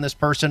say, on this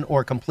person,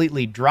 or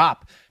completely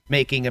drop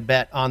making a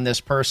bet on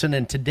this person.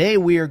 And today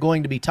we are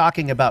going to be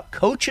talking about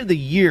Coach of the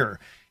Year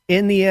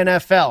in the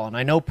NFL. And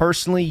I know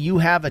personally you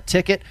have a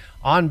ticket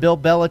on Bill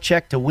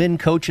Belichick to win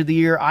Coach of the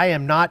Year. I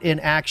am not in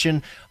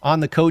action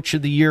on the Coach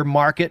of the Year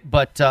market,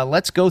 but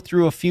let's go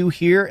through a few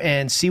here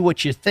and see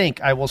what you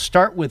think. I will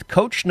start with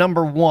coach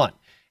number 1.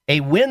 A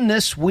win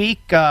this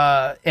week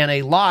and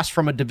a loss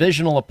from a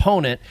divisional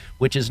opponent,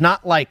 which is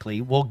not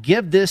likely, will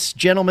give this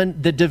gentleman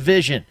the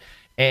division.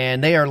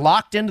 And they are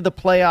locked into the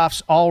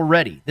playoffs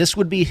already. This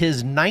would be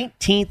his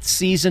 19th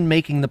season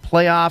making the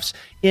playoffs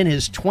in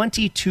his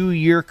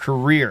 22-year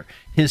career.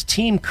 His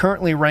team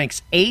currently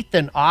ranks 8th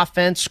in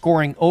offense,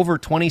 scoring over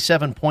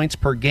 27 points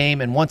per game.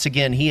 And once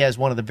again, he has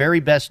one of the very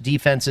best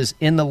defenses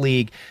in the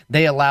league.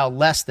 They allow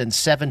less than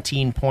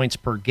 17 points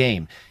per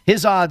game.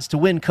 His odds to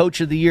win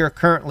Coach of the Year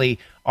currently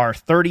are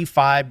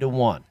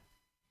 35-1.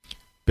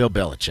 Bill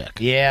Belichick.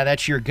 Yeah,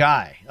 that's your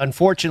guy.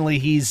 Unfortunately,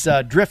 he's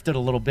drifted a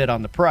little bit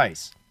on the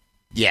price.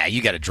 Yeah,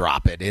 you got to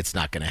drop it. It's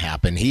not going to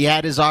happen. He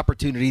had his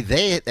opportunity.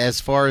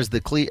 As far as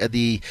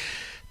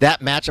that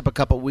matchup a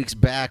couple weeks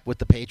back with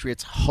the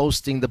Patriots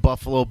hosting the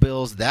Buffalo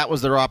Bills, that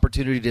was their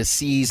opportunity to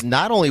seize,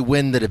 not only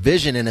win the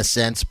division in a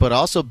sense, but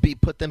also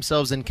put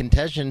themselves in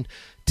contention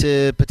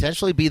to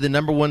potentially be the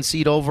number 1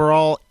 seed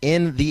overall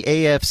in the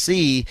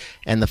AFC.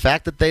 And the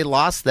fact that they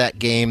lost that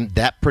game,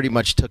 that pretty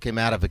much took him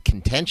out of a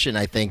contention,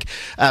 I think,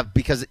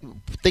 because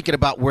thinking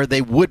about where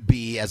they would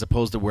be as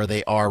opposed to where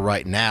they are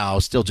right now,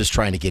 still just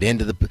trying to get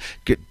into the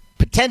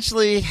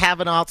potentially have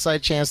an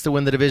outside chance to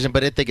win the division,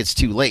 but I think it's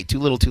too late, too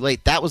little too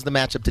late. That was the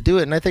matchup to do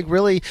it, and I think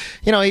really,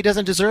 he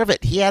doesn't deserve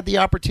it. He had the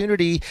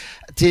opportunity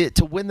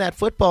to win that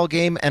football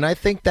game, and I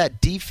think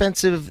that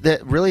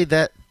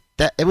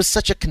that it was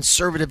such a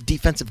conservative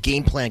defensive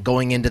game plan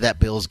going into that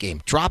Bills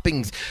game,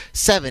 dropping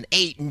 7,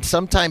 8, and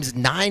sometimes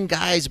 9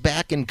 guys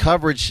back in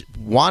coverage,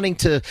 wanting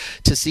to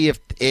see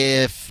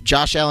if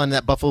Josh Allen and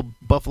that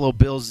Buffalo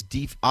Bills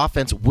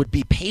offense would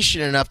be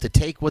patient enough to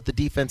take what the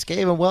defense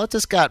gave him. Well, it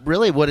just got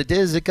really what it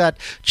is. It got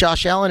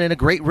Josh Allen in a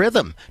great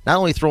rhythm. Not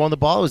only throwing the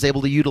ball, he was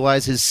able to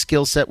utilize his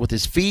skill set with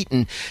his feet,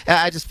 and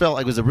I just felt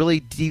like it was a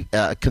really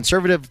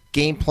conservative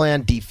game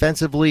plan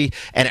defensively,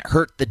 and it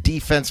hurt the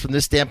defense from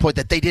this standpoint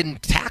that they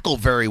didn't tackle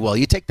very well.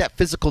 You take that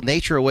physical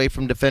nature away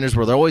from defenders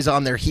where they're always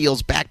on their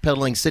heels,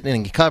 backpedaling, sitting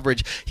in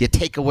coverage. You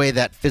take away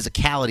that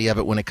physicality of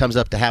it when it comes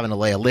up to having to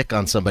lay a lick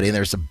on somebody, and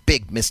there's some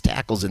big missed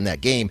tackles in that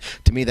game.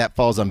 To me, that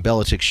falls on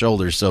Belichick's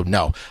shoulders. So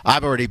no,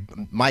 I've already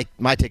my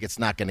ticket's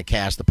not going to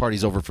cash. The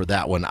party's over for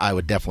that one. I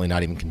would definitely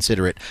not even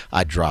consider it.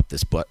 I'd drop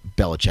this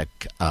Belichick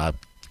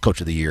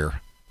Coach of the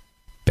Year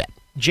bet.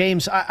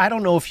 James, I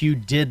don't know if you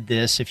did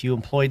this, if you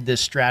employed this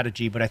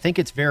strategy, but I think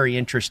it's very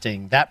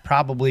interesting. That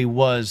probably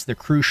was the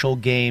crucial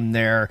game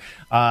there,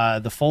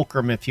 the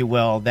fulcrum, if you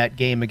will, that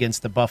game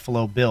against the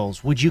Buffalo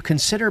Bills. Would you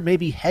consider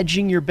maybe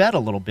hedging your bet a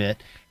little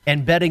bit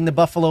and betting the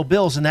Buffalo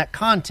Bills in that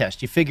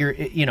contest? You figure,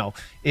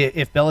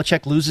 if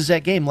Belichick loses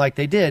that game like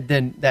they did,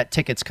 then that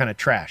ticket's kind of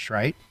trash,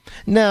 right?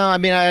 No, I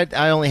mean,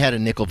 I only had a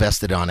nickel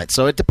vested on it.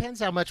 So it depends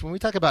how much. When we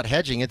talk about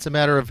hedging, it's a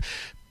matter of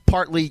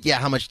partly,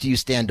 how much do you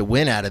stand to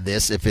win out of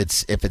this if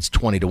it's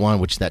 20-1,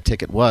 which that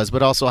ticket was,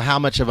 but also how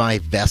much have I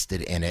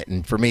vested in it?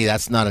 And for me,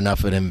 that's not enough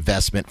of an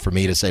investment for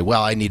me to say,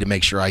 well, I need to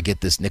make sure I get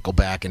this nickel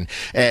back. And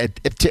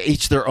to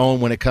each their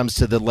own when it comes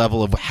to the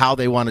level of how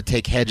they want to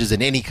take hedges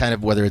in any kind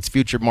of, whether it's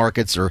future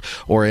markets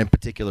or in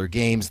particular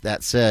games.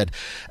 That said,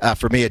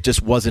 for me, it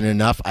just wasn't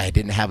enough. I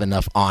didn't have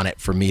enough on it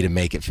for me to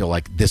make it feel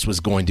like this was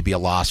going to be a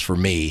loss for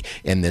me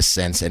in this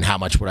sense, and how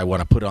much would I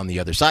want to put on the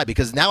other side,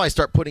 because now I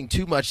start putting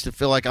too much to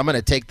feel like I'm going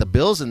to take the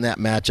Bills in that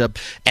matchup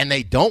and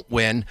they don't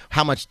win.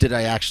 How much did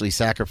I actually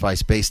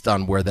sacrifice based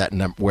on where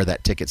that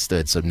ticket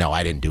stood? So no,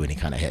 I didn't do any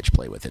kind of hedge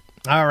play with it.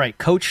 All right,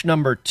 coach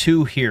number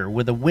 2 here.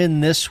 With a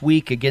win this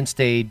week against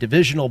a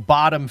divisional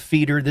bottom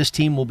feeder, this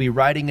team will be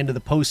riding into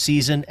the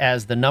postseason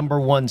as the number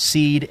 1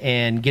 seed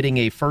and getting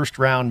a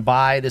first-round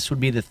bye. This would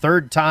be the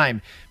 3rd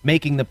time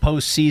making the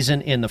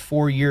postseason in the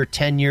 4-year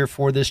tenure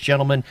for this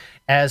gentleman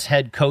as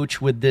head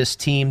coach with this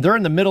team. They're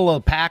in the middle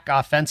of the pack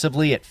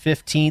offensively at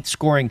 15th,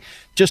 scoring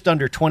just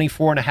under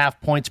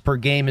 24.5 points per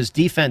game. His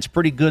defense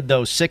pretty good,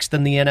 though, 6th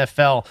in the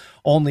NFL,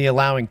 only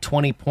allowing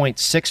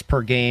 20.6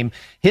 per game.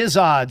 His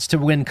odds to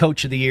win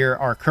Coach of the Year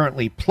are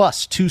currently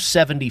plus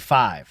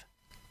 275.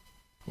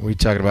 Are we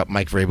talking about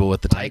Mike Vrabel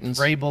with the Titans?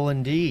 Mike Vrabel,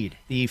 indeed,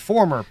 the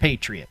former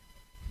Patriot.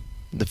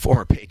 The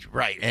former Patriot,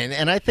 right.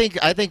 And I think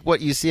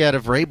what you see out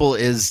of Vrabel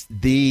is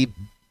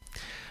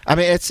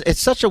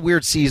it's such a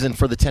weird season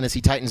for the Tennessee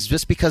Titans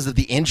just because of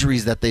the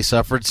injuries that they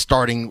suffered,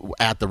 starting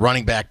at the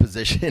running back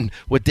position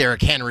with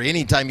Derrick Henry.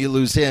 Anytime you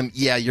lose him,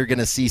 you're going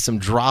to see some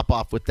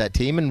drop-off with that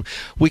team. And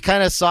we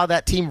kind of saw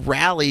that team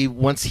rally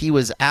once he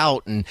was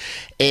out.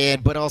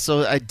 But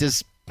also,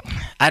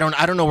 I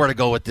don't know where to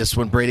go with this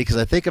one, Brady, because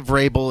I think of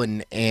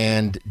Vrabel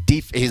and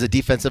he's a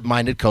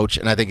defensive-minded coach,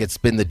 and I think it's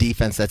been the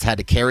defense that's had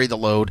to carry the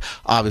load,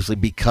 obviously,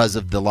 because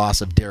of the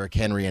loss of Derrick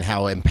Henry and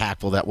how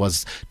impactful that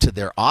was to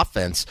their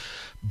offense.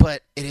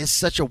 But it is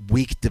such a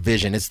weak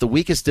division. It's the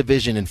weakest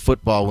division in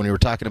football when you were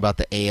talking about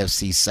the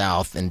AFC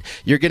South. And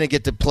you're going to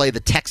get to play the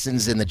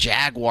Texans and the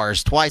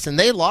Jaguars twice, and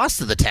they lost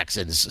to the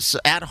Texans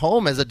at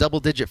home as a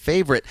double-digit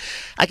favorite.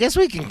 I guess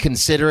we can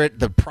consider it.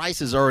 The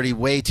price is already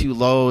way too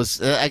low.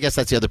 I guess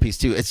that's the other piece,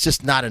 too. It's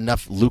just not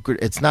enough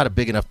lucrative. It's not a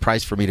big enough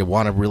price for me to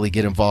want to really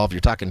get involved. You're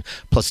talking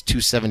plus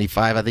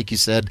 275, I think you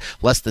said,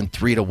 less than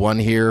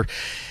 3-1 here.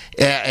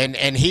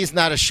 And he's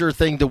not a sure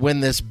thing to win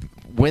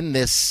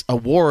this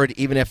award,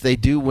 even if they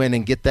do win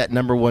and get that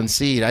number 1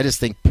 seed. I just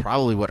think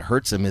probably what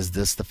hurts him is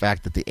the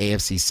fact that the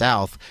AFC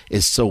South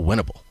is so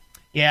winnable.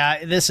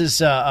 Yeah, this is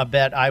a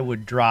bet I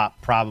would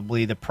drop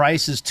probably. The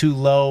price is too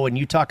low, and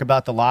you talk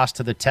about the loss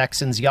to the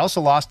Texans. He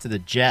also lost to the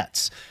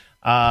Jets.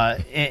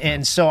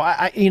 And so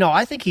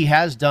I think he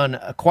has done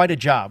quite a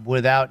job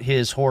without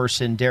his horse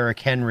in Derrick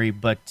Henry,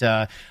 but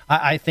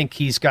I think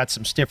he's got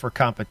some stiffer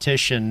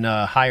competition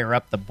higher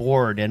up the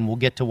board, and we'll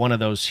get to one of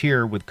those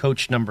here with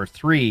coach number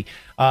 3.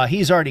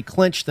 He's already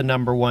clinched the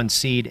number 1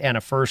 seed and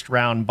a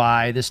first-round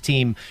bye. This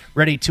team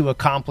ready to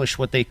accomplish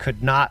what they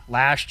could not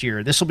last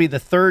year. This will be the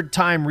 3rd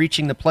time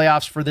reaching the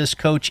playoffs for this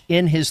coach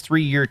in his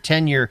 3-year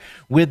tenure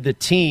with the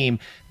team.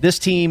 This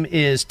team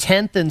is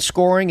 10th in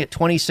scoring at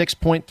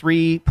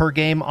 26.3 per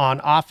game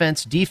on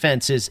offense.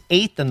 Defense is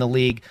 8th in the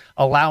league,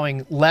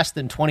 allowing less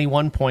than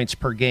 21 points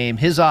per game.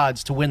 His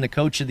odds to win the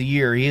Coach of the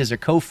Year, he is a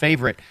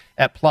co-favorite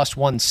at plus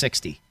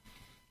 160.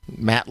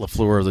 Matt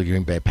LaFleur of the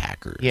Green Bay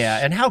Packers. Yeah,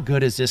 and how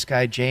good is this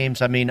guy,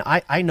 James? I mean,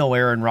 I know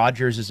Aaron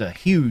Rodgers is a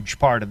huge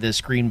part of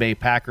this Green Bay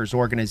Packers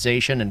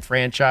organization and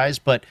franchise,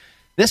 but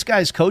this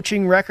guy's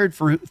coaching record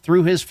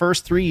through his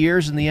first 3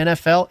 years in the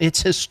NFL,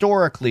 it's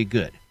historically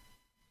good.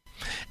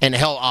 And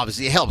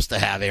obviously it helps to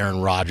have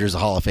Aaron Rodgers, a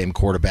Hall of Fame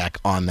quarterback,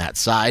 on that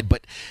side.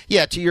 But,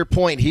 yeah, to your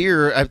point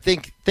here, I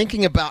think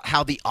thinking about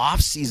how the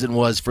offseason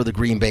was for the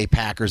Green Bay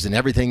Packers and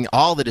everything,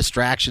 all the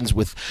distractions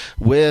with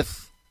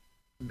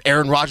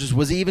Aaron Rodgers,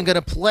 was he even going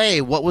to play?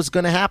 What was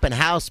going to happen?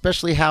 Thinking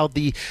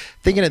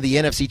of the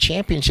NFC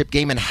Championship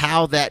game and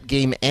how that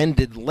game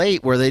ended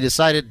late, where they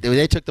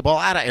took the ball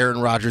out of Aaron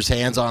Rodgers'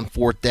 hands on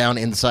 4th down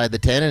inside the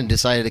 10 and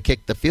decided to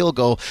kick the field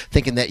goal,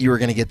 thinking that you were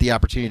going to get the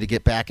opportunity to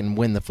get back and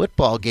win the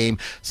football game.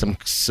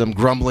 Some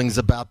grumblings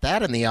about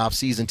that in the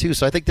offseason too.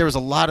 So I think there was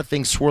a lot of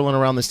things swirling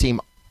around this team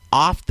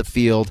off the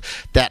field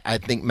that I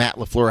think Matt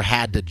LaFleur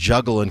had to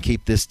juggle and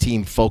keep this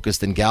team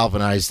focused and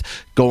galvanized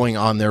going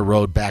on their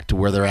road back to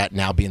where they're at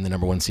now, being the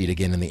number 1 seed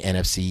again in the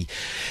NFC.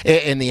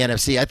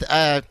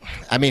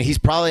 I mean, he's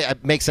probably,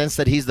 it makes sense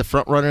that he's the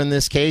front runner in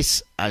this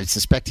case. I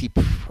suspect he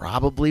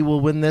probably will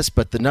win this,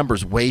 but the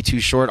number's way too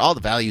short. All the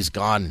value's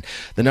gone.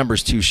 The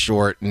number's too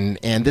short, and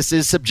this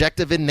is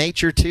subjective in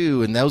nature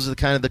too, and those are the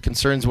kind of the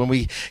concerns when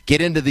we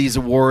get into these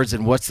awards.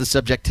 And what's the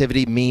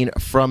subjectivity mean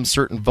from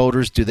certain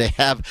voters? Do they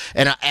have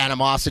an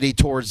animosity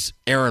towards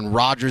Aaron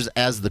Rodgers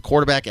as the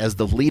quarterback, as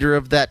the leader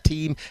of that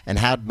team, and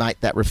how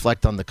might that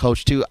reflect on the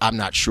coach too? I'm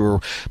not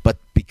sure, but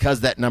because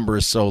that number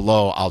is so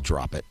low, I'll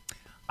drop it.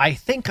 I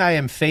think I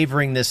am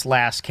favoring this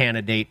last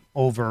candidate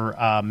over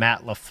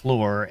Matt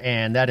LaFleur,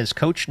 and that is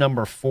coach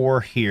number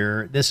 4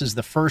 here. This is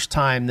the first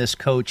time this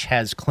coach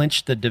has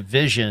clinched the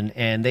division,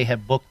 and they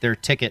have booked their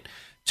ticket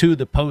to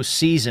the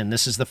postseason.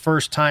 This is the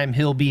first time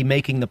he'll be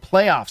making the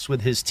playoffs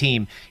with his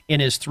team in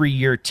his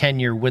 3-year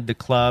tenure with the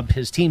club.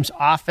 His team's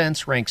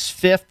offense ranks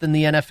 5th in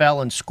the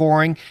NFL in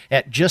scoring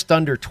at just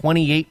under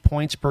 28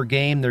 points per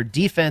game. Their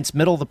defense,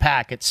 middle of the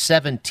pack, at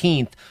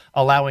 17th,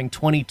 allowing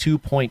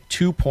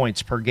 22.2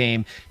 points per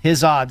game.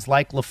 His odds,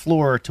 like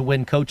LaFleur, to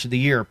win Coach of the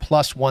Year,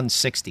 plus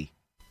 160.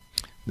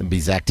 Then be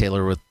Zach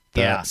Taylor with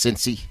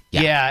Cincy.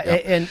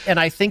 And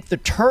I think the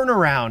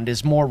turnaround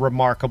is more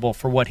remarkable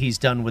for what he's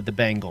done with the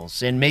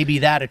Bengals, and maybe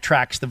that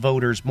attracts the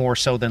voters more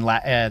so than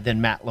Matt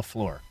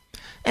LaFleur.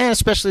 And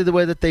especially the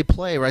way that they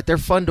play, right? They're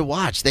fun to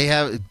watch. They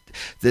have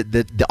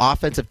the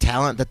offensive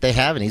talent that they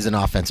have, and he's an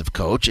offensive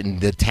coach,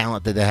 and the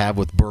talent that they have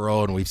with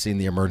Burrow, and we've seen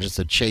the emergence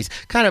of Chase,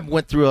 kind of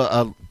went through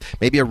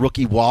maybe a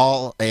rookie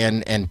wall,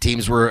 and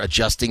teams were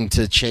adjusting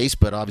to Chase,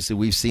 but obviously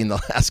we've seen the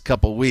last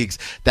couple weeks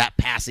that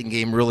passing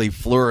game really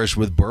flourish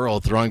with Burrow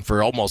throwing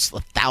for almost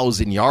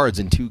 1,000 yards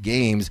in 2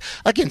 games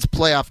against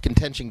playoff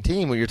contention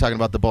team when you're talking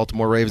about the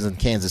Baltimore Ravens and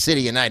Kansas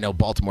City, and I know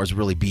Baltimore's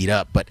really beat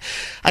up, but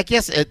I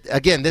guess,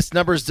 again, this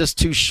number is just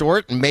too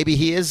short, and maybe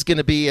he is going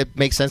to be, it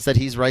makes sense that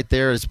he's right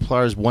there as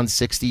far as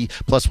 160,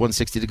 plus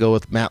 160 to go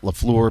with Matt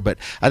LaFleur, but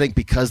I think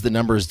because the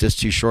number is just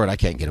too short, I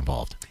can't get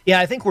involved. Yeah,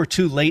 I think we're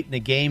too late in the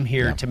game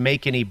here to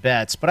make any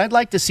bets, but I'd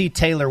like to see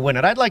Taylor win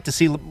it. I'd like to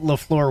see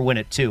LaFleur win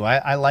it too.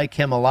 I like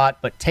him a lot,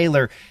 but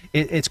Taylor,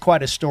 it's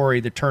quite a story,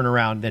 the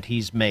turnaround that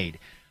he's made.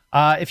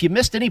 If you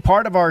missed any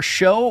part of our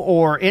show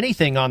or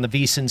anything on the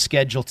VSiN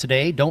schedule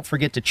today, don't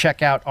forget to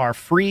check out our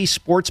free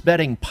sports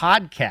betting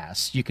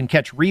podcasts. You can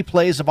catch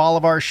replays of all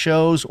of our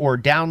shows or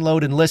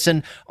download and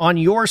listen on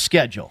your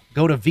schedule.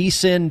 Go to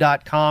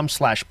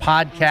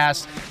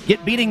vsin.com/podcast.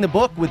 Get Beating the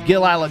Book with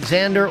Gil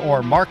Alexander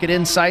or Market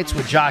Insights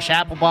with Josh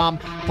Applebaum.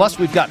 Plus,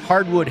 we've got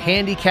Hardwood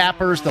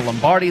Handicappers, the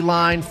Lombardi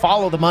Line,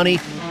 Follow the Money,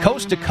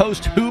 Coast to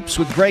Coast Hoops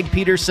with Greg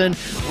Peterson,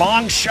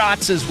 Long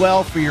Shots as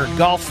well for your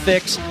golf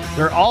fix.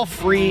 They're all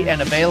free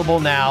and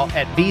available now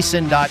at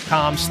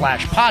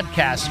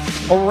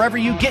vsin.com/podcast or wherever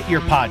you get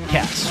your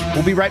podcasts.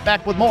 We'll be right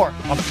back with more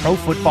on the Pro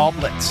Football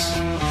Blitz.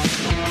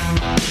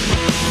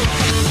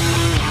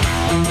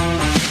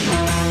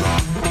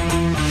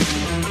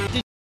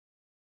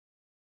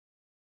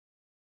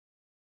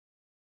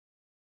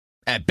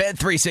 At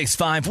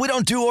Bet365, we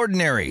don't do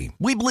ordinary.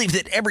 We believe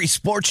that every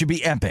sport should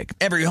be epic.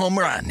 Every home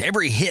run,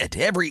 every hit,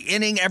 every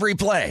inning, every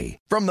play.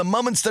 From the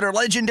moments that are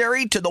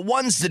legendary to the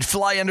ones that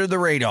fly under the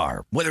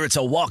radar. Whether it's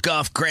a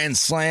walk-off grand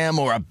slam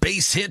or a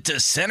base hit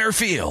to center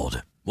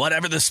field.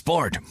 Whatever the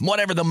sport,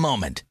 whatever the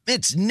moment.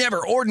 It's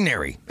never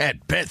ordinary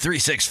at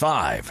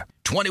Bet365.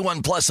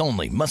 21 plus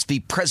only. Must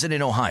be present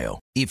in Ohio.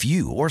 If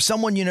you or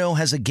someone you know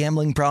has a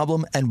gambling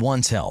problem and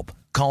wants help,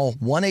 call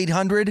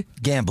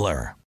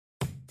 1-800-GAMBLER.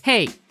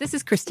 Hey, this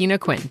is Christina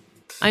Quinn.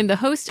 I'm the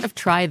host of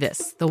Try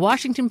This, the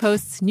Washington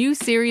Post's new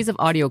series of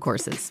audio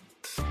courses.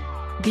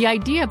 The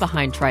idea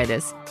behind Try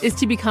This is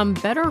to become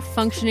better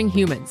functioning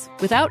humans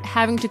without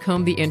having to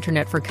comb the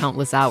internet for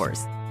countless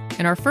hours.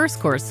 In our first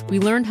course, we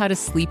learned how to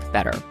sleep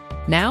better.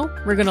 Now,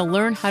 we're going to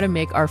learn how to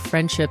make our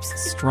friendships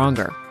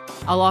stronger.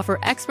 I'll offer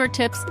expert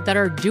tips that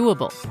are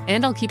doable,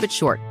 and I'll keep it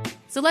short.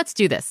 So let's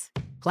do this.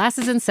 Class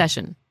is in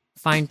session.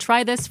 Find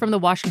Try This from the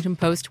Washington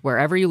Post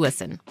wherever you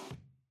listen.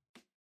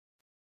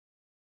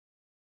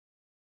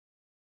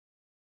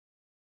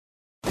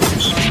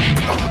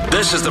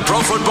 This is the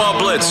Pro Football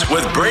Blitz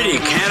with Brady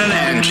Cannon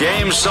and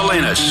James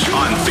Salinas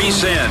on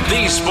VSiN,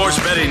 the Sports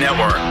Betting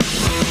Network.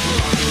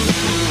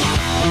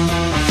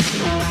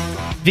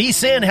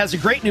 VSiN has a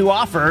great new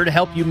offer to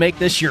help you make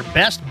this your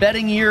best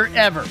betting year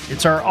ever.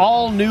 It's our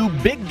all-new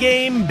Big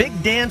Game,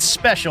 Big Dance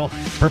special.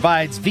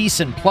 Provides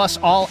VSiN Plus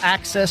all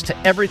access to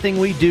everything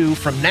we do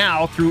from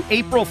now through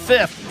April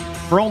 5th.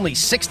 For only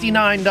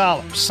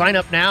 $69. Sign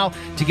up now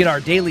to get our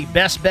daily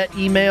best bet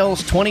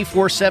emails,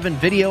 24/7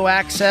 video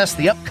access,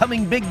 the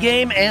upcoming big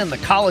game, and the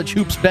college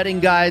hoops betting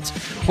guides,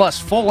 plus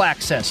full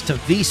access to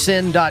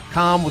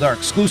vsin.com with our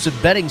exclusive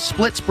betting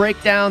splits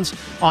breakdowns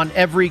on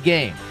every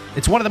game.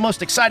 It's one of the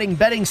most exciting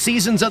betting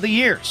seasons of the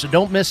year, so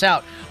don't miss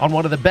out on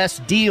one of the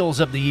best deals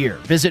of the year.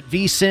 Visit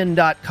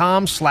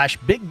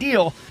vsin.com/big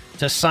deal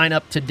to sign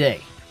up today.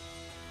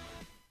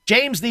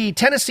 James, the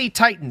Tennessee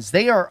Titans,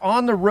 they are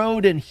on the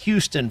road in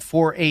Houston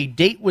for a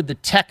date with the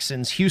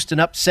Texans. Houston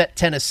upset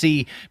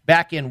Tennessee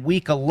back in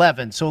Week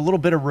 11, so a little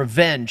bit of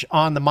revenge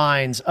on the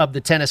minds of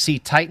the Tennessee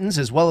Titans,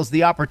 as well as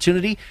the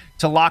opportunity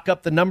to lock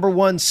up the number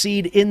 1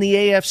 seed in the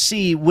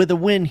AFC with a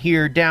win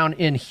here down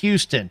in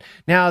Houston.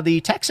 Now, the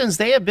Texans,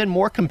 they have been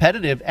more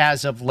competitive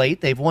as of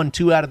late. They've won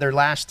 2 out of their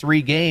last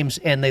 3 games,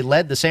 and they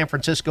led the San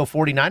Francisco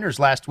 49ers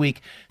last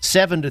week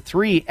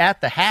 7-3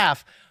 at the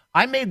half.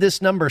 I made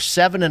this number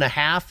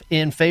 7.5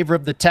 in favor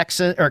of the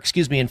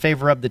in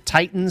favor of the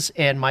Titans,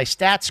 and my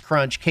stats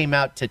crunch came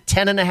out to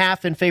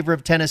 10.5 in favor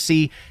of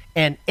Tennessee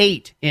and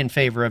 8 in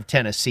favor of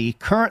Tennessee.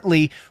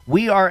 Currently,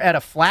 we are at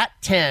a flat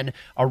 10,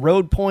 a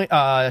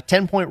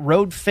 10-point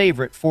road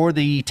favorite for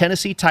the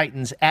Tennessee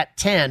Titans at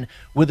 10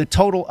 with a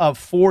total of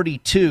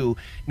 42.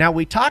 Now,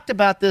 we talked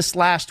about this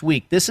last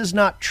week. This is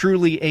not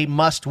truly a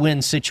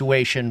must-win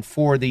situation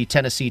for the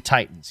Tennessee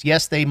Titans.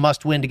 Yes, they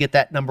must win to get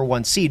that number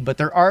 1 seed, but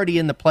they're already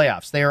in the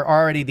playoffs. They are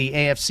already the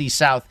AFC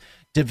South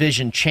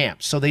division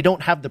champs, so they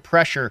don't have the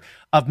pressure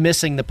of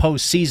missing the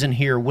postseason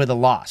here with a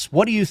loss.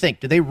 What do you think?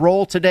 Do they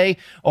roll today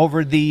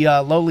over the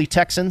lowly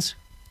Texans?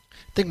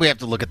 I think we have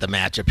to look at the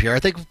matchup here. I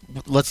think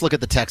let's look at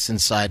the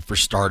Texans side for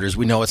starters.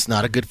 We know it's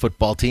not a good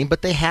football team,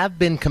 but they have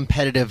been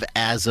competitive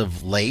as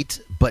of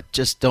late, but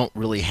just don't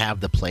really have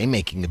the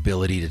playmaking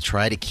ability to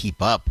try to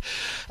keep up.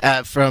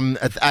 I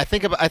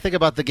think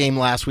about the game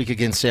last week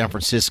against San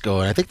Francisco,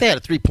 and I think they had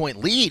a 3-point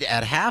lead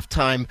at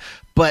halftime,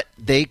 but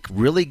they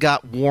really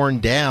got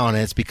worn down,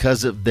 and it's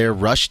because of their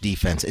rush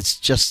defense. It's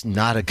just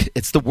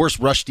it's the worst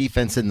rush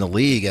defense in the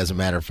league, as a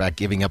matter of fact,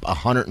 giving up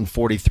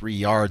 143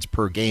 yards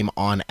per game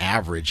on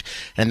average,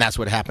 and that's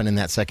what happened in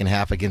that second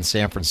half against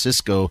San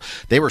Francisco.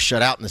 They were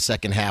shut out in the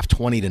second half,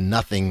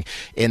 20-0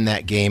 in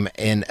that game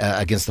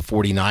against the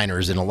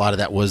 49ers, and a lot of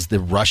that was the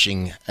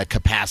rushing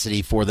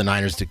capacity for the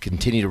Niners to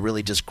continue to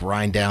really just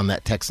grind down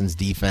that Texans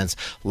defense.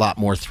 A lot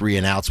more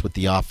 3-and-outs with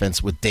the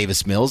offense with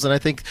Davis Mills, and I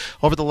think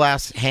over the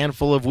last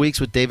handful of weeks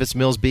with Davis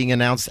Mills being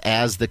announced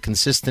as the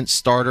consistent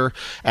starter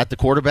at the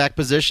quarterback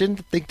position,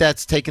 I think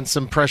that's taken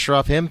some pressure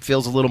off him.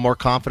 Feels a little more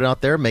confident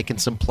out there, making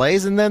some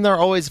plays, and then they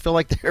always feel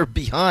like they're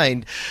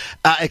behind,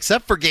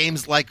 except for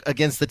games like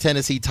against the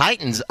Tennessee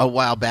Titans a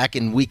while back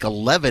in Week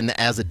 11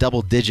 as a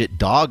double-digit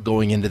dog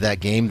going into that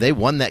game. They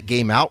won that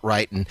game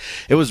outright, and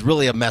it was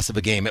really a mess of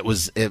a game.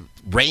 It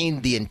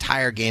rained the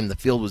entire game. The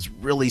field was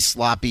really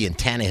sloppy, and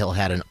Tannehill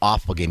had an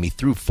awful game. He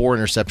threw 4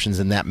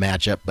 interceptions in that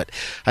matchup, but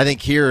I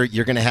think here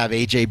you're going to have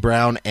A.J.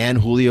 Brown and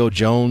Julio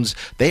Jones.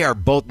 They are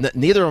both,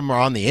 neither of them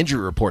are on the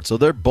injury report, so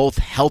they're both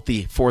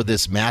healthy for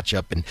this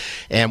matchup,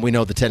 and we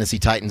know the Tennessee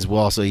Titans will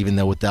also, even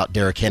though without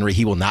Derrick Henry,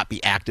 he will not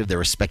be active. There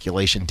was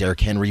speculation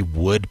Derrick Henry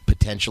would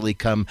potentially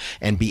come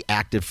and be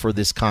active for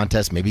this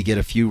contest, maybe get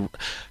a few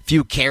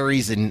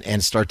carries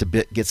and start to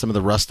get some of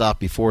the rust off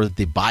before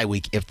the bye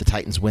week if the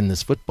Titans win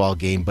this football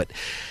game. But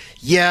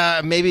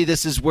yeah, maybe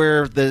this is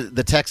where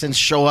the Texans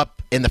show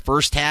up in the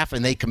first half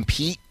and they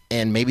compete,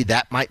 and maybe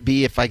that might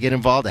be if I get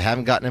involved. I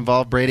haven't gotten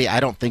involved, Brady.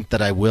 I don't think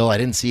that I will. I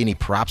didn't see any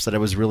props that I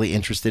was really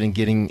interested in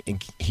getting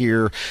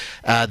here.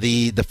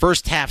 The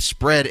first half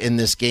spread in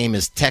this game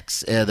is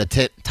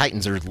the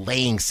Titans are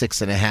laying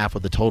 6.5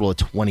 with a total of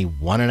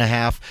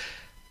 21.5.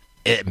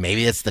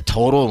 Maybe it's the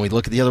total, and we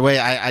look at the other way.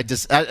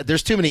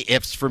 There's too many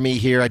ifs for me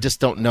here. I just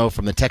don't know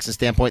from the Texans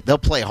standpoint. They'll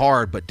play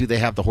hard, but do they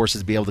have the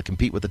horses to be able to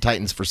compete with the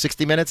Titans for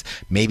 60 minutes?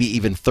 Maybe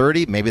even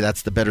 30. Maybe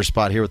that's the better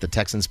spot here with the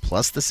Texans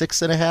plus the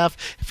 6.5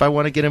 if I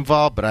want to get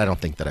involved, but I don't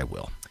think that I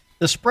will.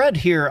 The spread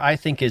here, I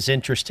think, is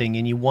interesting,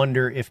 and you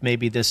wonder if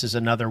maybe this is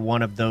another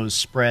one of those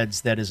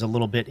spreads that is a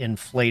little bit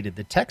inflated.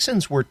 The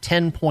Texans were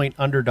 10-point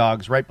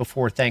underdogs right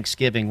before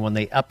Thanksgiving when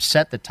they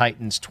upset the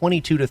Titans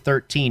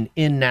 22-13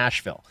 in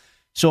Nashville.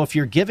 So if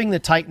you're giving the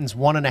Titans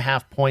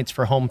 1.5 points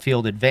for home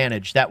field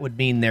advantage, that would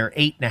mean they're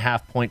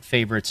 8.5-point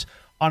favorites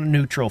on a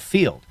neutral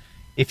field.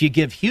 If you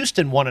give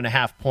Houston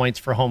 1.5 points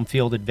for home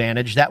field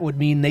advantage, that would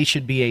mean they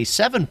should be a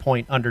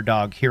 7-point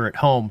underdog here at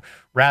home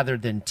rather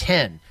than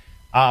 10.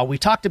 We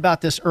talked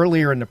about this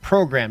earlier in the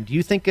program. Do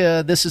you think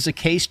this is a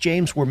case,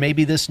 James, where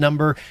maybe this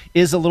number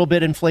is a little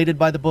bit inflated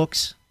by the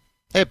books?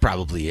 It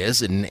probably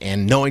is,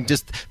 and knowing,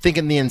 just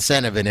thinking the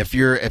incentive, and if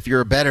you're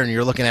a bettor and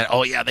you're looking at,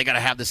 oh yeah, they got to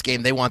have this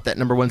game, they want that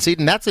number 1 seed,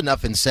 and that's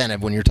enough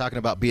incentive when you're talking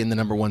about being the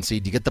number 1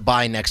 seed. You get the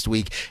bye next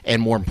week,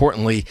 and more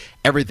importantly,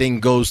 everything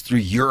goes through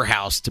your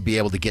house to be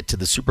able to get to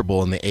the Super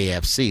Bowl in the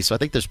AFC. So I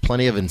think there's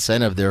plenty of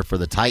incentive there for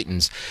the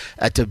Titans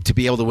to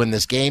be able to win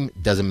this game.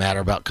 Doesn't matter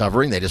about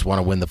covering; they just want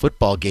to win the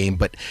football game.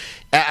 But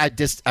I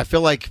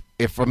feel like,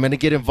 if I'm going to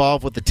get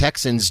involved with the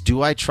Texans,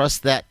 do I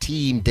trust that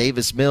team,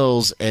 Davis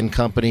Mills and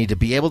company, to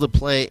be able to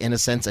play, in a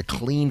sense, a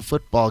clean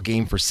football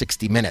game for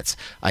 60 minutes?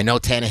 I know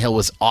Tannehill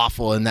was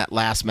awful in that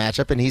last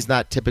matchup, and he's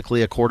not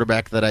typically a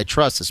quarterback that I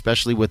trust,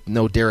 especially with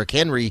no Derrick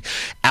Henry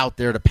out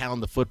there to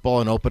pound the football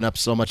and open up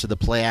so much of the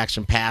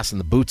play-action pass and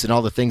the boots and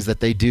all the things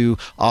that they do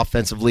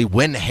offensively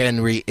when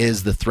Henry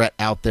is the threat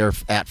out there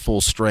at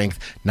full strength,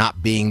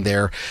 not being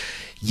there.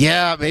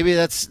 Yeah, maybe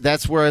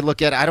that's where I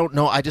look at it. I don't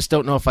know. I just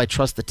don't know if I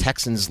trust the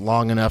Texans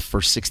long enough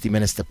for 60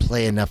 minutes to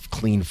play enough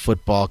clean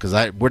football, because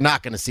we're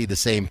not going to see the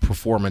same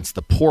performance,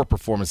 the poor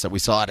performance that we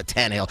saw out of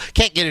Tannehill.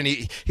 Can't get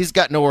any. He's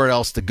got nowhere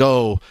else to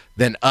go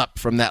than up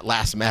from that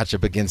last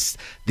matchup against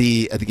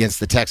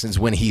the Texans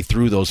when he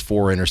threw those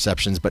 4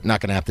 interceptions, but not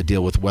going to have to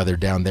deal with weather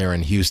down there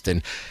in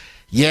Houston.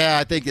 Yeah,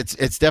 I think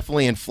it's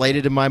definitely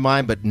inflated in my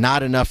mind, but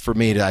not enough for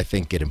me to, I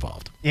think, get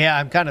involved. Yeah,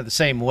 I'm kind of the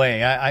same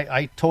way.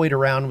 I toyed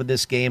around with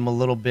this game a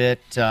little bit,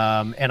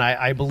 and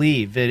I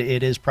believe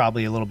it is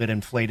probably a little bit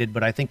inflated,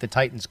 but I think the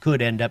Titans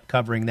could end up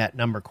covering that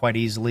number quite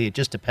easily. It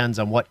just depends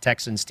on what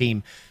Texans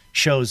team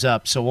shows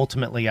up, so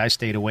ultimately I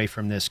stayed away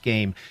from this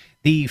game.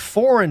 The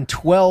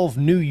 4-12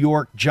 New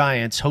York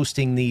Giants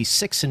hosting the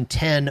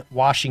 6-10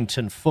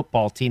 Washington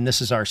football team.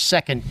 This is our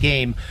second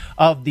game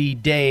of the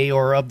day,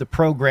 or of the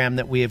program,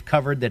 that we have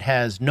covered that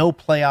has no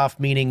playoff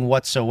meaning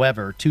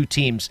whatsoever. Two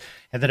teams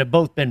that have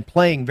both been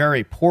playing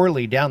very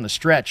poorly down the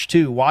stretch,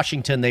 too.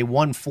 Washington, they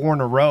won 4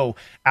 in a row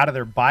out of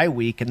their bye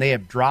week, and they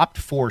have dropped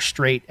 4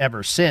 straight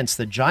ever since.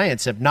 The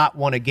Giants have not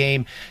won a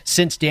game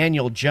since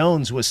Daniel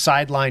Jones was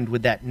sidelined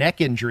with that neck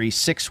injury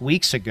 6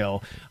 weeks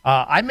ago.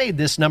 I made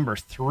this number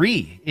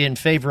 3 in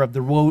favor of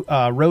the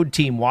road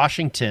team,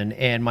 Washington,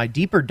 and my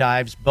deeper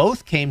dives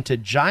both came to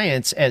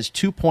Giants as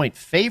 2-point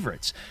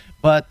favorites.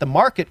 But the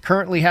market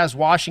currently has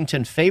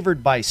Washington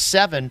favored by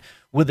 7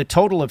 with a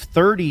total of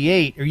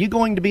 38. Are you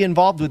going to be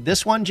involved with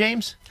this one,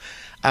 James?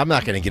 I'm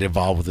not going to get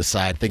involved with the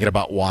side, thinking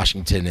about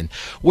Washington and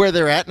where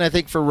they're at. And I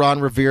think for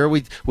Ron Rivera,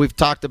 we've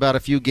talked about a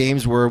few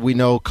games where we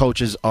know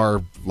coaches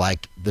are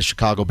like the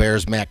Chicago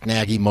Bears, Matt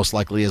Nagy, most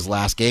likely his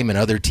last game, and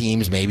other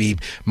teams, maybe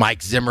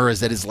Mike Zimmer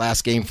is at his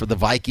last game for the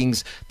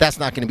Vikings. That's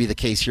not going to be the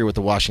case here with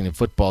the Washington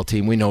football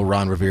team. We know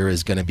Ron Rivera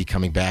is going to be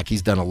coming back.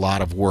 He's done a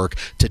lot of work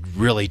to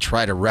really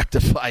try to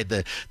rectify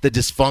the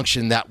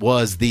dysfunction that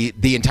was the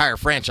entire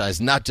franchise,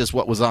 not just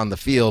what was on the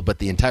field, but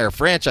the entire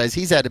franchise.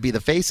 He's had to be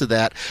the face of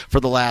that for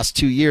the last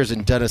 2 years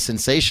and done a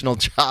sensational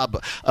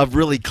job of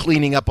really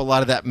cleaning up a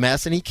lot of that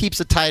mess, and he keeps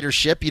a tighter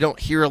ship. You don't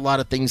hear a lot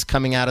of things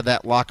coming out of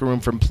that locker room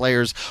from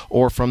players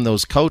or from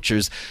those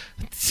coaches.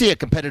 See a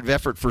competitive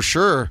effort for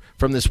sure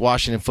from this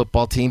Washington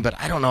football team, but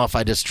I don't know if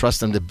I just trust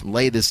them to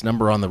lay this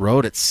number on the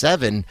road at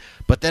 7.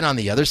 But then on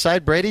the other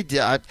side, Brady,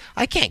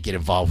 I can't get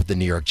involved with the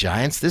New York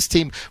Giants. This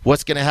team,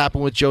 what's going to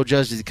happen with Joe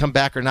Judge? Does he come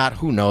back or not?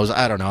 Who knows?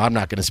 I don't know. I'm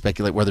not going to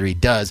speculate whether he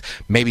does.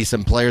 Maybe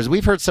some players.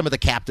 We've heard some of the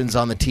captains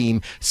on the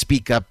team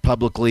speak up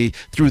publicly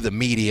through the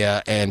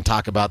media and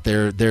talk about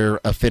their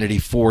affinity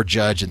for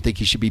Judge and think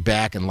he should be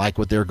back and like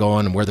what they're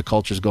going and where the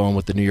culture's going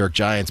with the New York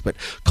Giants. But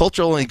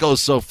culture only goes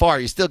so far.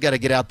 You still got to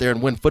get out there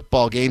and win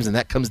football games, and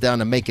that comes down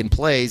to making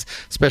plays,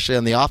 especially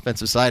on the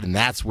offensive side, and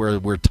that's where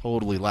we're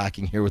totally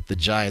lacking here with the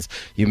Giants.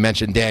 You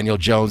mentioned Daniel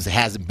Jones. It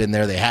hasn't been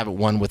there. They haven't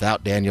won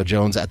without Daniel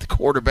Jones at the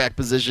quarterback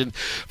position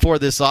for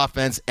this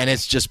offense, and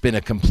it's just been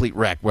a complete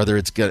wreck, whether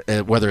it's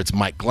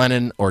Mike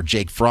Glennon or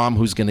Jake Fromm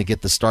who's going to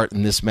get the start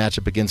in this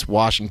matchup against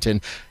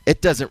Washington. It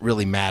doesn't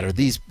really matter.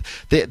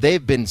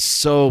 They've been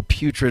so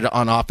putrid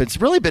on offense,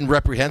 really been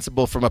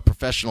reprehensible from a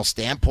professional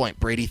standpoint,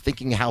 Brady,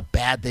 thinking how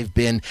bad they've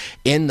been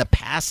in the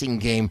passing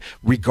game,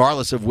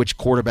 regardless of which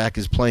quarterback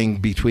is playing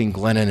between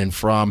Glennon and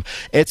Fromm.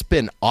 It's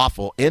been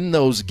awful. In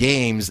those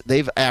games,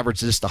 they've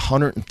averaged just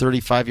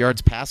 135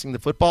 yards passing the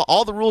football.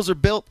 All the rules are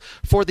built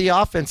for the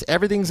offense.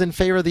 Everything's in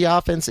favor of the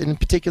offense, in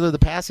particular the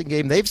passing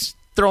game. They've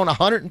thrown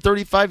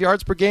 135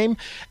 yards per game,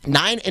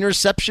 9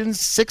 interceptions,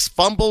 6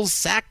 fumbles,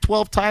 sacked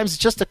 12 times.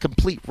 Just a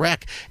complete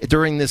wreck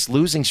during this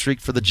losing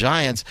streak for the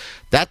Giants.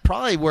 That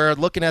probably where,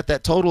 looking at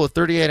that total of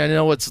 38, I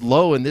know it's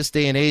low in this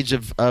day and age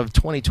of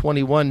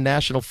 2021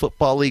 National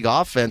Football League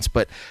offense,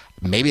 but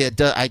maybe it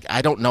does.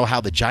 I don't know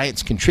how the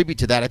Giants contribute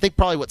to that. I think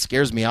probably what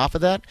scares me off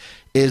of that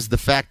is the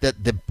fact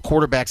that the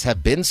quarterbacks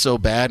have been so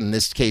bad, in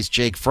this case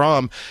Jake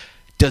Fromm.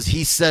 Does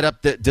he set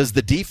up does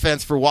the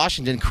defense for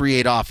Washington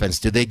create offense?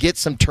 Do they get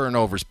some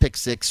turnovers, pick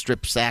six,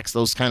 strip sacks,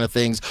 those kind of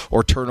things,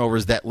 or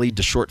turnovers that lead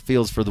to short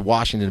fields for the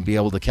Washington to be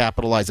able to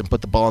capitalize and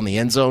put the ball in the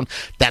end zone?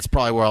 That's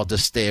probably where I'll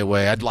just stay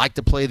away. I'd like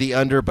to play the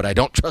under, but I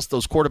don't trust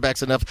those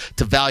quarterbacks enough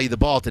to value the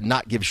ball to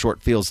not give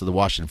short fields to the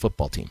Washington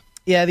football team.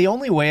 Yeah, the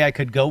only way I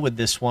could go with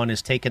this one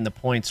is taking the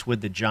points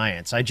with the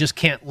Giants. I just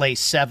can't lay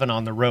 7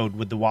 on the road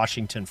with the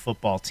Washington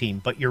football team.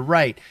 But you're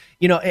right.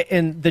 You know,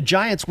 and the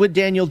Giants with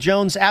Daniel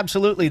Jones,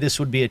 absolutely this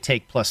would be a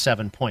take plus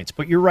 7 points.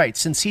 But you're right.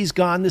 Since he's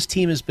gone, this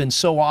team has been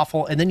so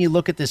awful. And then you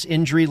look at this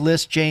injury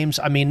list, James.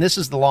 I mean, this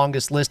is the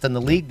longest list in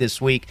the league this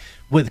week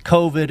with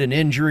COVID and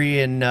injury.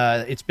 And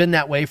it's been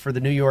that way for the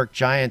New York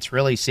Giants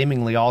really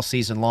seemingly all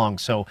season long.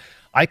 So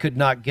I could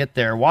not get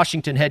there.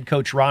 Washington head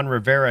coach Ron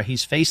Rivera,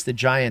 he's faced the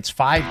Giants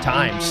 5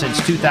 times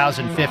since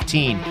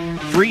 2015.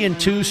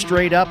 3-2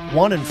 straight up,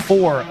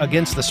 1-4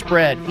 against the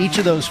spread. Each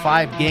of those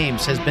 5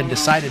 games has been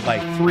decided by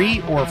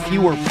 3 or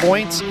fewer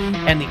points,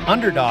 and the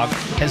underdog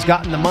has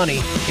gotten the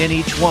money in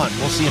each one.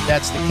 We'll see if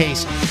that's the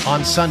case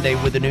on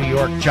Sunday with the New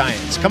York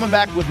Giants. Coming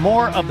back with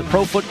more of the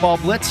Pro Football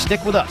Blitz.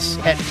 Stick with us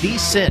at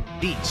VSiN,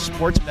 the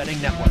Sports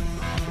Betting Network.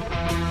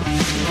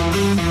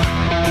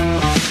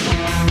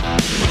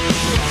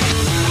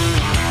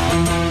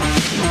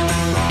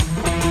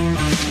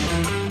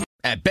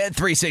 At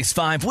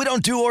Bet365, we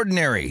don't do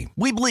ordinary.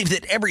 We believe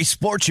that every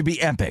sport should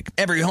be epic.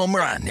 Every home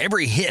run,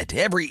 every hit,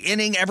 every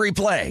inning, every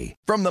play.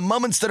 From the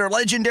moments that are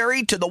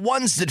legendary to the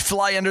ones that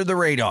fly under the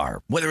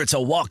radar. Whether it's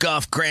a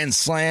walk-off grand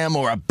slam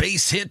or a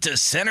base hit to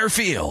center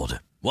field.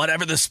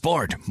 Whatever the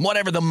sport,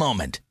 whatever the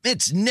moment.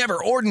 It's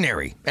never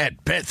ordinary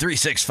at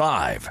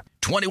Bet365.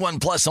 21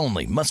 plus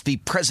only. Must be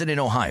present in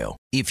Ohio.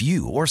 If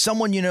you or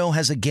someone you know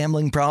has a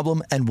gambling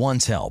problem and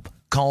wants help,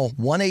 call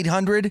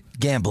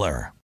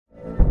 1-800-GAMBLER.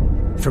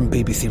 From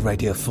BBC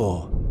Radio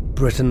 4,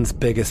 Britain's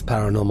biggest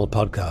paranormal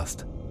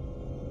podcast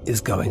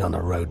is going on a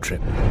road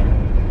trip.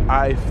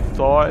 I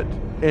thought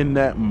in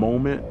that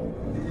moment,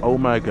 oh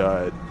my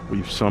God,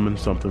 we've summoned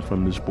something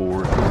from this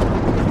board.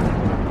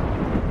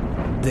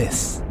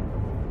 This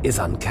is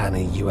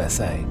Uncanny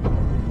USA.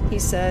 He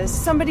says,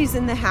 somebody's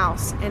in the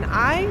house, and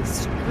I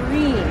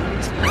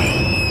screamed.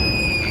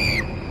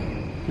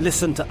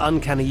 Listen to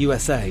Uncanny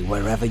USA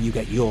wherever you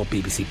get your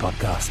BBC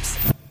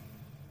podcasts,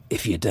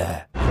 if you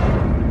dare.